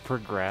we've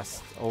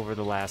progressed over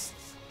the last,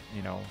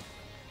 you know,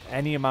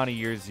 any amount of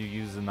years you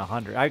use in the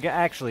 100,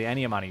 actually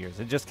any amount of years,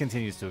 it just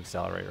continues to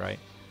accelerate, right?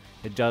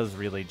 It does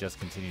really just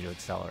continue to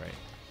accelerate.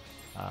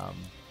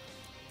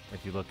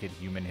 If you look at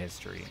human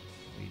history,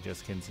 we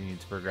just continue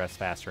to progress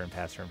faster and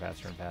faster and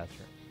faster and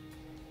faster.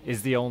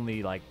 Is the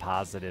only, like,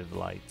 positive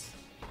light.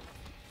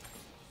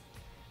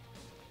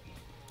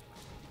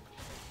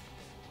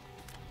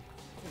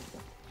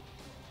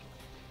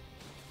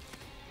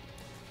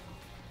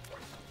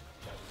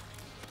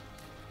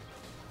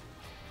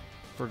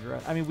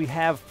 I mean, we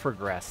have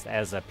progressed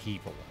as a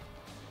people.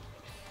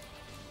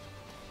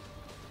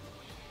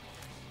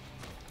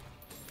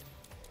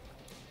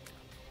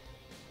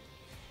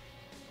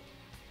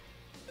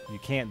 You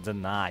can't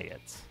deny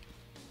it.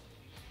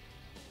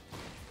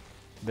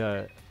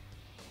 The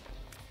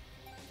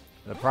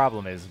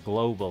problem is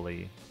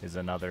globally is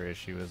another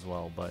issue as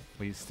well, but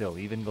we still,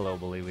 even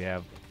globally, we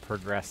have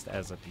progressed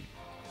as a people.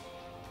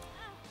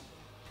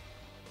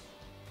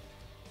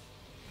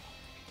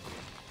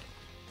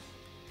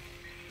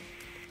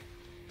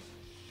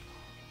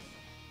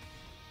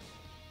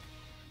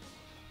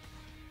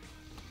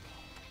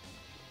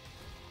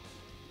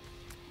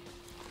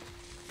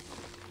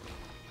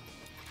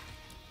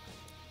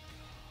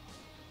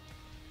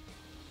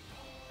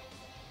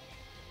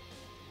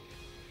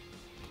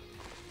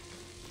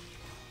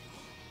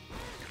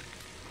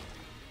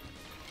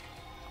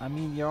 I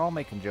mean, you're all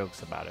making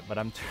jokes about it, but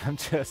I'm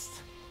just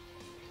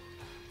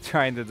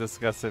trying to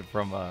discuss it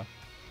from a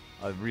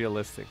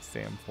realistic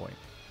standpoint.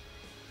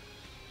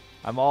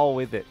 I'm all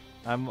with it.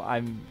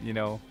 I'm, you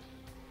know,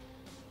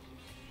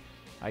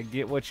 I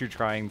get what you're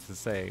trying to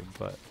say,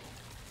 but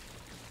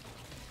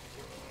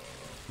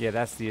yeah,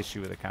 that's the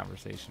issue with the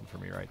conversation for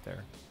me right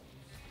there.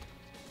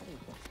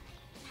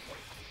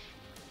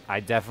 I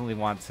definitely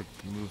want to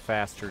move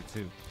faster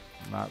too.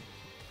 I'm not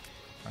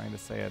trying to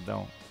say I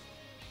don't.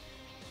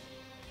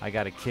 I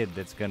got a kid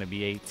that's gonna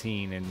be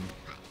 18 and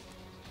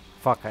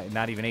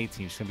not even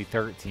 18, she's gonna be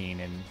 13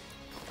 in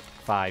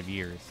 5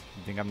 years.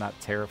 You think I'm not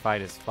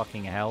terrified as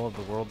fucking hell of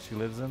the world she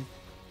lives in?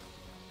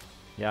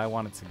 Yeah, I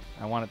want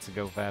it to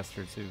go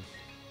faster too.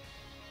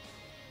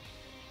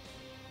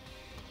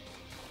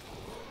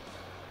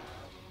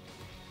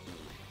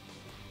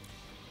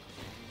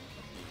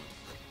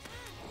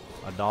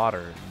 A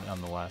daughter,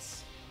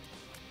 nonetheless.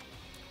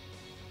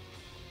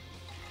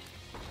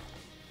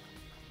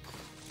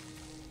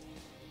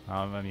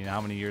 I mean,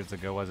 how many years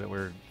ago was it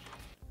where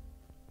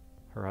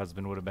her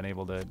husband would have been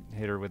able to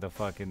hit her with a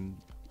fucking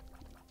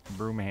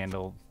broom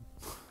handle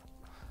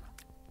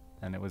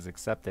and it was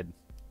accepted?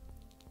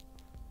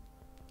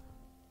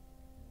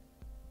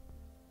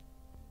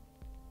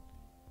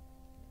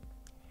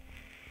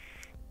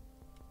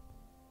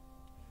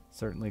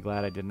 Certainly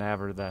glad I didn't have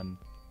her then.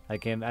 I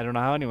don't know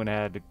how anyone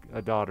had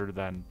a daughter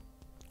then.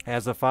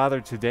 As a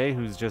father today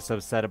who's just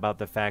upset about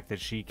the fact that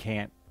she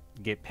can't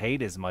get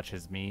paid as much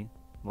as me,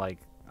 like,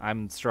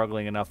 I'm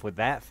struggling enough with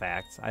that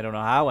fact. I don't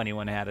know how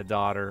anyone had a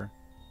daughter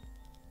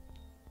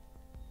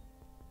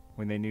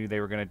when they knew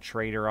they were going to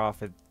trade her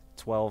off at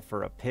 12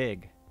 for a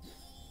pig.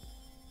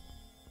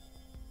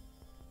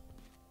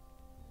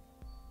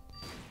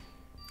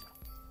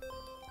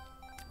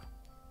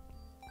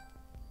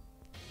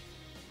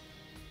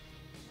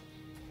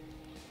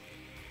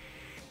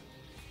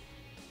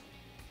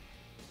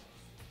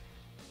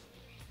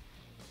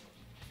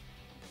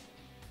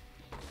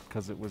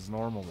 Because it was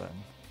normal then.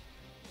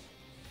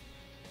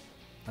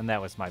 And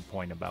that was my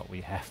point about we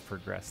have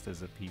progressed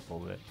as a people.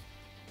 That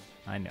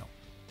I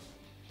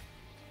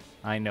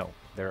know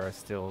there are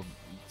still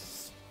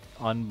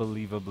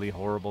unbelievably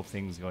horrible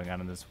things going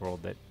on in this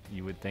world that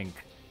you would think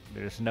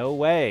there's no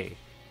way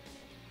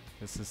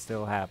this is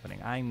still happening.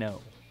 I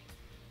know.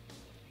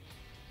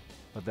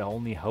 But the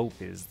only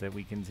hope is that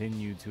we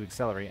continue to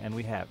accelerate, and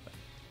we have been.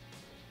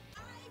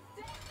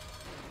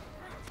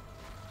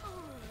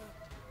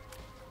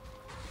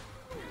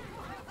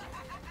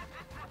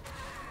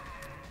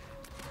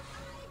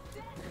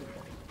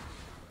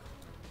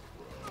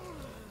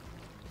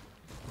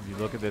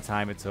 Look at the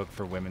time it took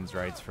for women's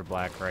rights, for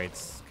black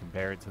rights,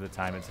 compare it to the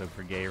time it took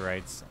for gay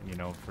rights. You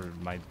know, for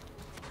my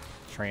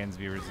trans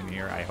viewers in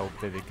here, I hope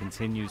that it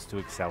continues to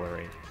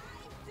accelerate.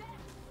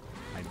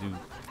 I do.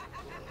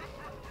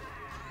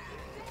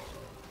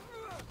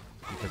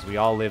 Because we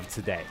all live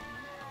today.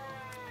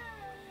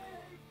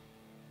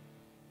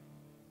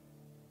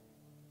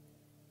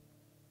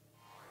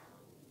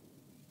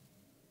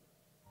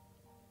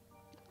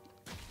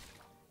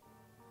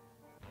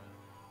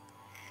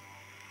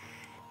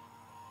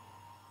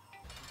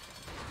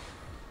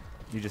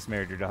 You just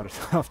married your daughter's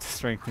off to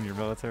strengthen your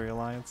military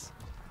alliance?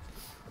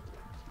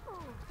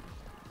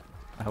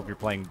 I hope you're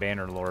playing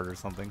Bannerlord or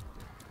something.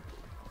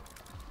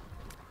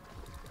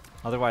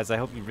 Otherwise, I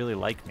hope you really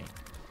like me.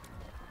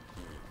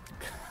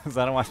 Because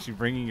I don't want you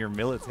bringing your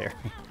military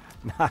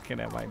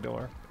knocking at my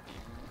door.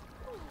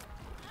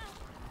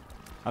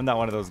 I'm not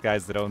one of those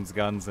guys that owns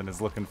guns and is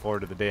looking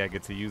forward to the day I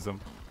get to use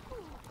them.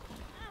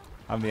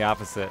 I'm the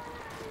opposite.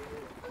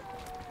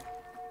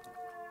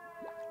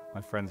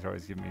 My friends are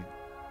always giving me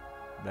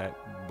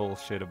that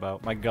bullshit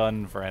about... My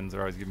gun friends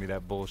are always giving me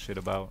that bullshit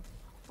about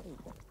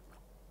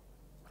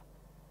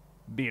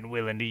being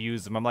willing to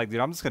use them. I'm like, dude,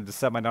 I'm just gonna just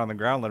set mine down on the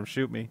ground, let him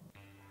shoot me.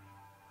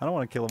 I don't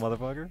want to kill a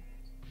motherfucker.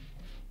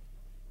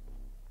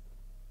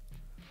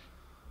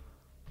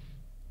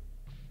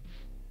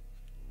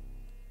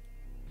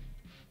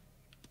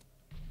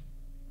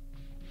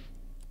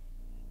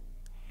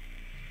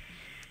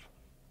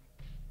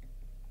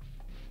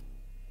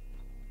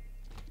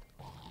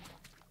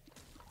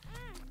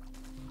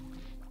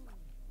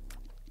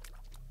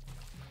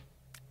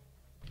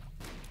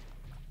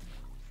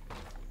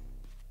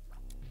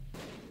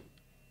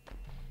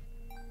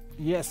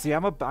 Yeah, see,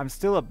 I'm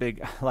still a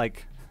big,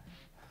 like,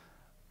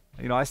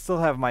 you know, I still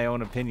have my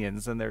own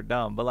opinions and they're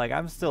dumb, but like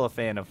I'm still a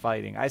fan of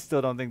fighting. I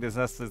still don't think there's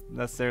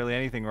necessarily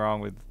anything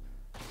wrong with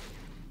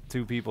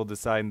two people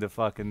deciding to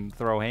fucking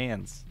throw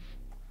hands.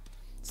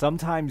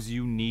 Sometimes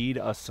you need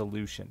a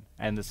solution,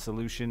 and the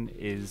solution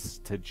is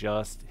to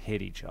just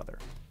hit each other.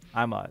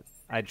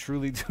 I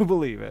truly do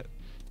believe it.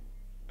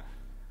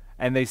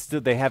 And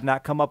they have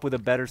not come up with a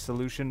better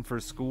solution for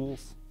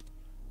schools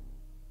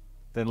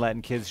than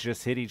letting kids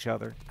just hit each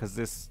other, because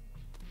this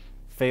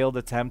failed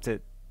attempt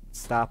at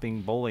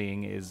stopping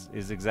bullying is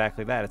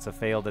exactly that. It's a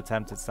failed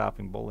attempt at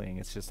stopping bullying.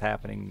 It's just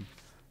happening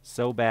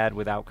so bad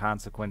without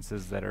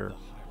consequences that are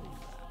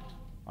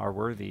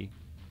worthy.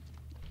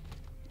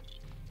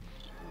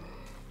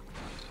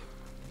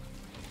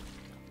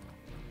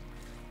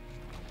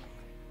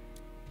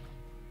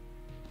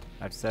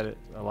 I've said it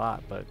a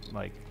lot, but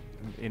like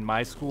in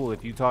my school,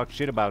 if you talk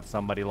shit about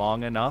somebody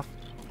long enough,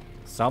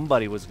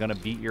 somebody was gonna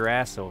beat your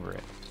ass over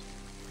it.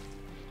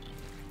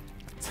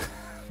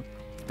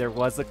 There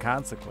was a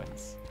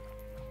consequence.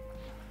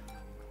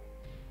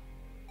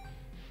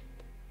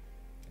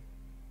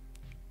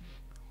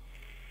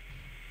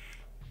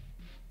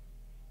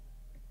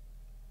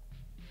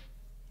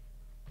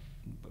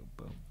 Boom,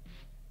 boom.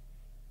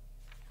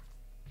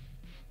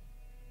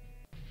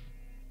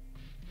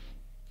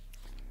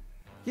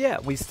 Yeah,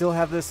 we still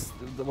have this.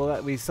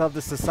 Well, we still have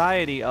the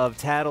society of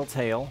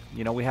tattletale.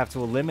 You know, we have to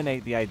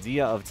eliminate the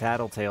idea of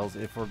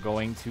tattletales if we're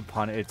going to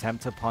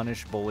attempt to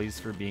punish bullies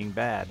for being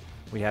bad.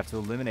 We have to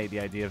eliminate the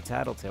idea of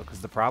tattletale,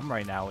 because the problem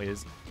right now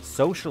is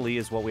socially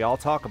is what we all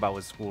talk about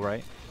with school,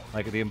 right?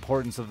 Like the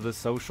importance of the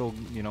social,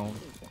 you know,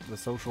 the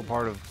social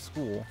part of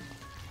school.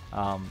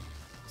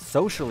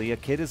 Socially, a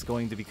kid is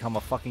going to become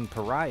a fucking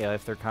pariah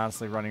if they're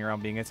constantly running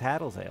around being a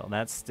tattletale, and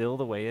that's still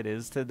the way it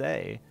is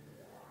today,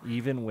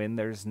 even when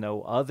there's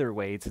no other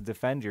way to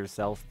defend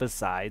yourself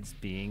besides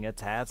being a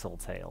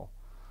tattletale.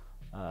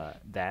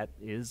 That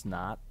is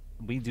not,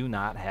 we do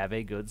not have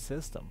a good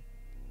system.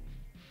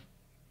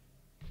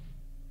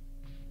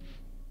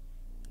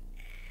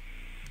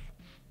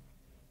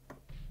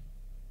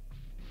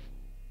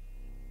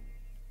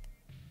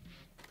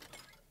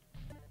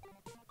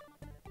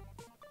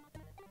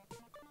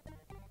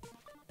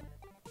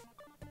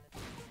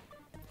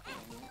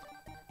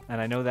 And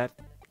I know that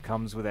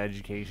comes with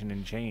education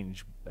and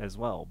change as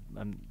well.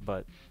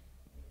 But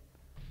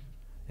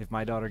if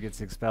my daughter gets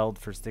expelled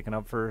for sticking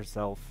up for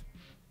herself,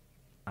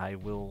 I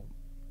will,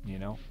 you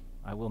know,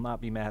 I will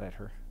not be mad at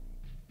her.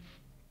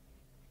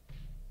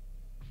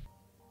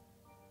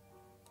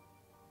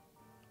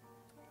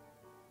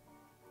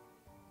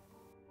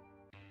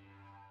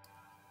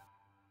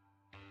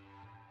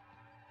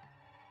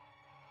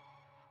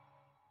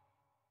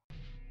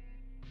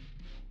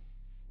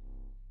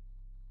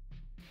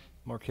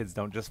 More kids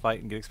don't just fight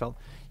and get expelled.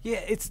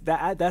 Yeah, it's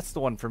that's the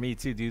one for me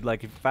too, dude.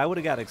 Like if I would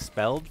have got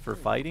expelled for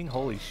fighting,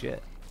 holy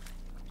shit.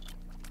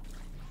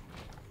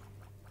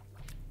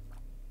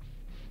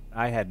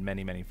 I had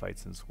many, many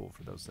fights in school,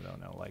 for those that don't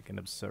know, like an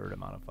absurd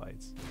amount of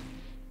fights.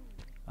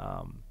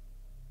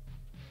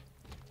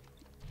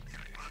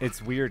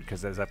 It's weird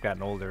because as I've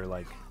gotten older,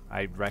 like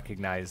I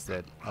recognize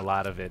that a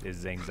lot of it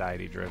is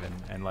anxiety driven,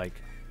 and like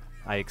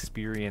I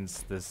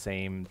experienced the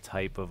same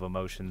type of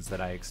emotions that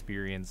I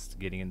experienced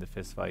getting into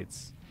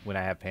fistfights when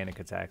I have panic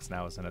attacks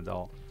now as an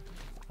adult.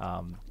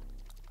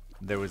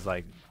 There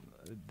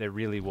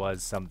really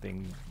was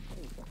something,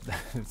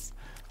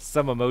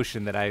 some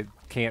emotion that I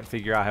can't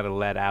figure out how to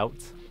let out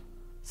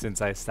since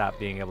I stopped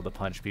being able to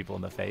punch people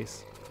in the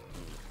face.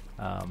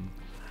 And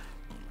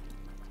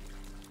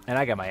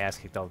I got my ass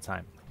kicked all the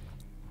time.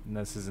 And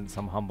this isn't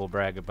some humble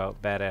brag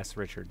about badass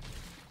Richard.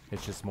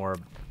 It's just more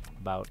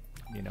about,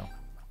 you know,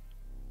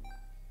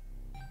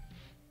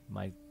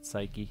 my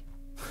psyche.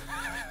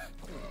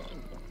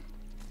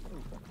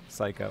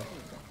 Psycho.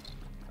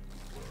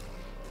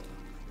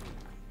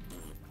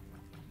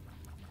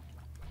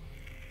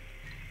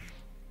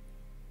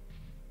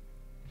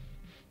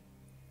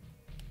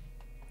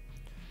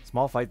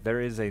 Small fight,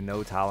 there is a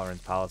no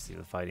tolerance policy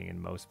with fighting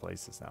in most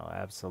places now.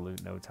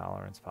 Absolute no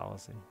tolerance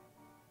policy.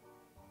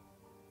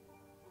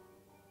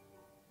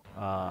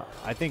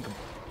 I think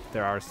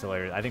there are still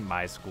areas. I think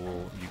my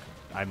school,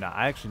 I'm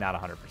actually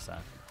not 100%.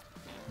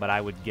 But I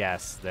would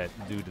guess that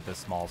due to the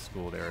small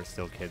school, there are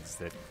still kids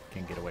that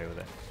can get away with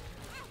it.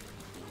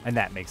 And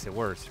that makes it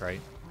worse,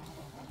 right?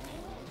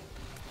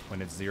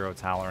 When it's zero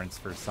tolerance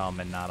for some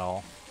and not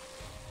all.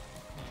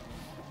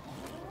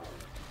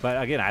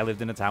 But again, I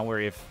lived in a town where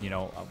if, you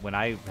know, when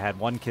I had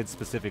one kid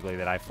specifically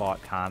that I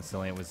fought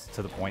constantly, it was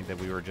to the point that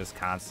we were just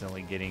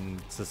constantly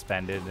getting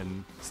suspended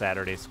in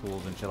Saturday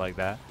schools and shit like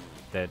that,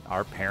 that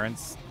our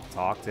parents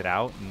talked it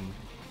out, and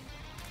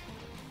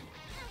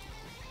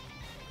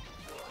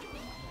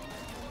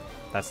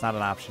that's not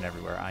an option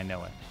everywhere. I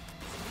know it.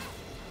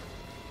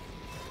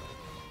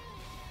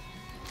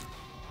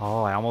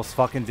 Oh, I almost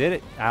fucking did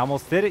it. I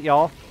almost did it,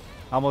 y'all.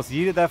 I almost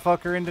yeeted that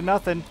fucker into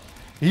nothing.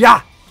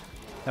 Yeah!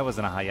 That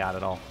wasn't a high yacht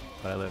at all,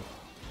 but I lived.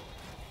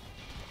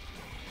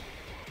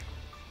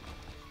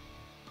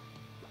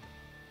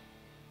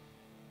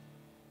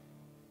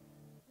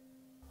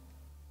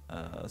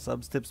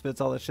 Subs, tips,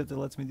 bits, all that shit that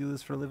lets me do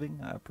this for a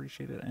living. I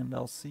appreciate it, and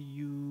I'll see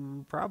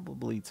you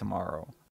probably tomorrow.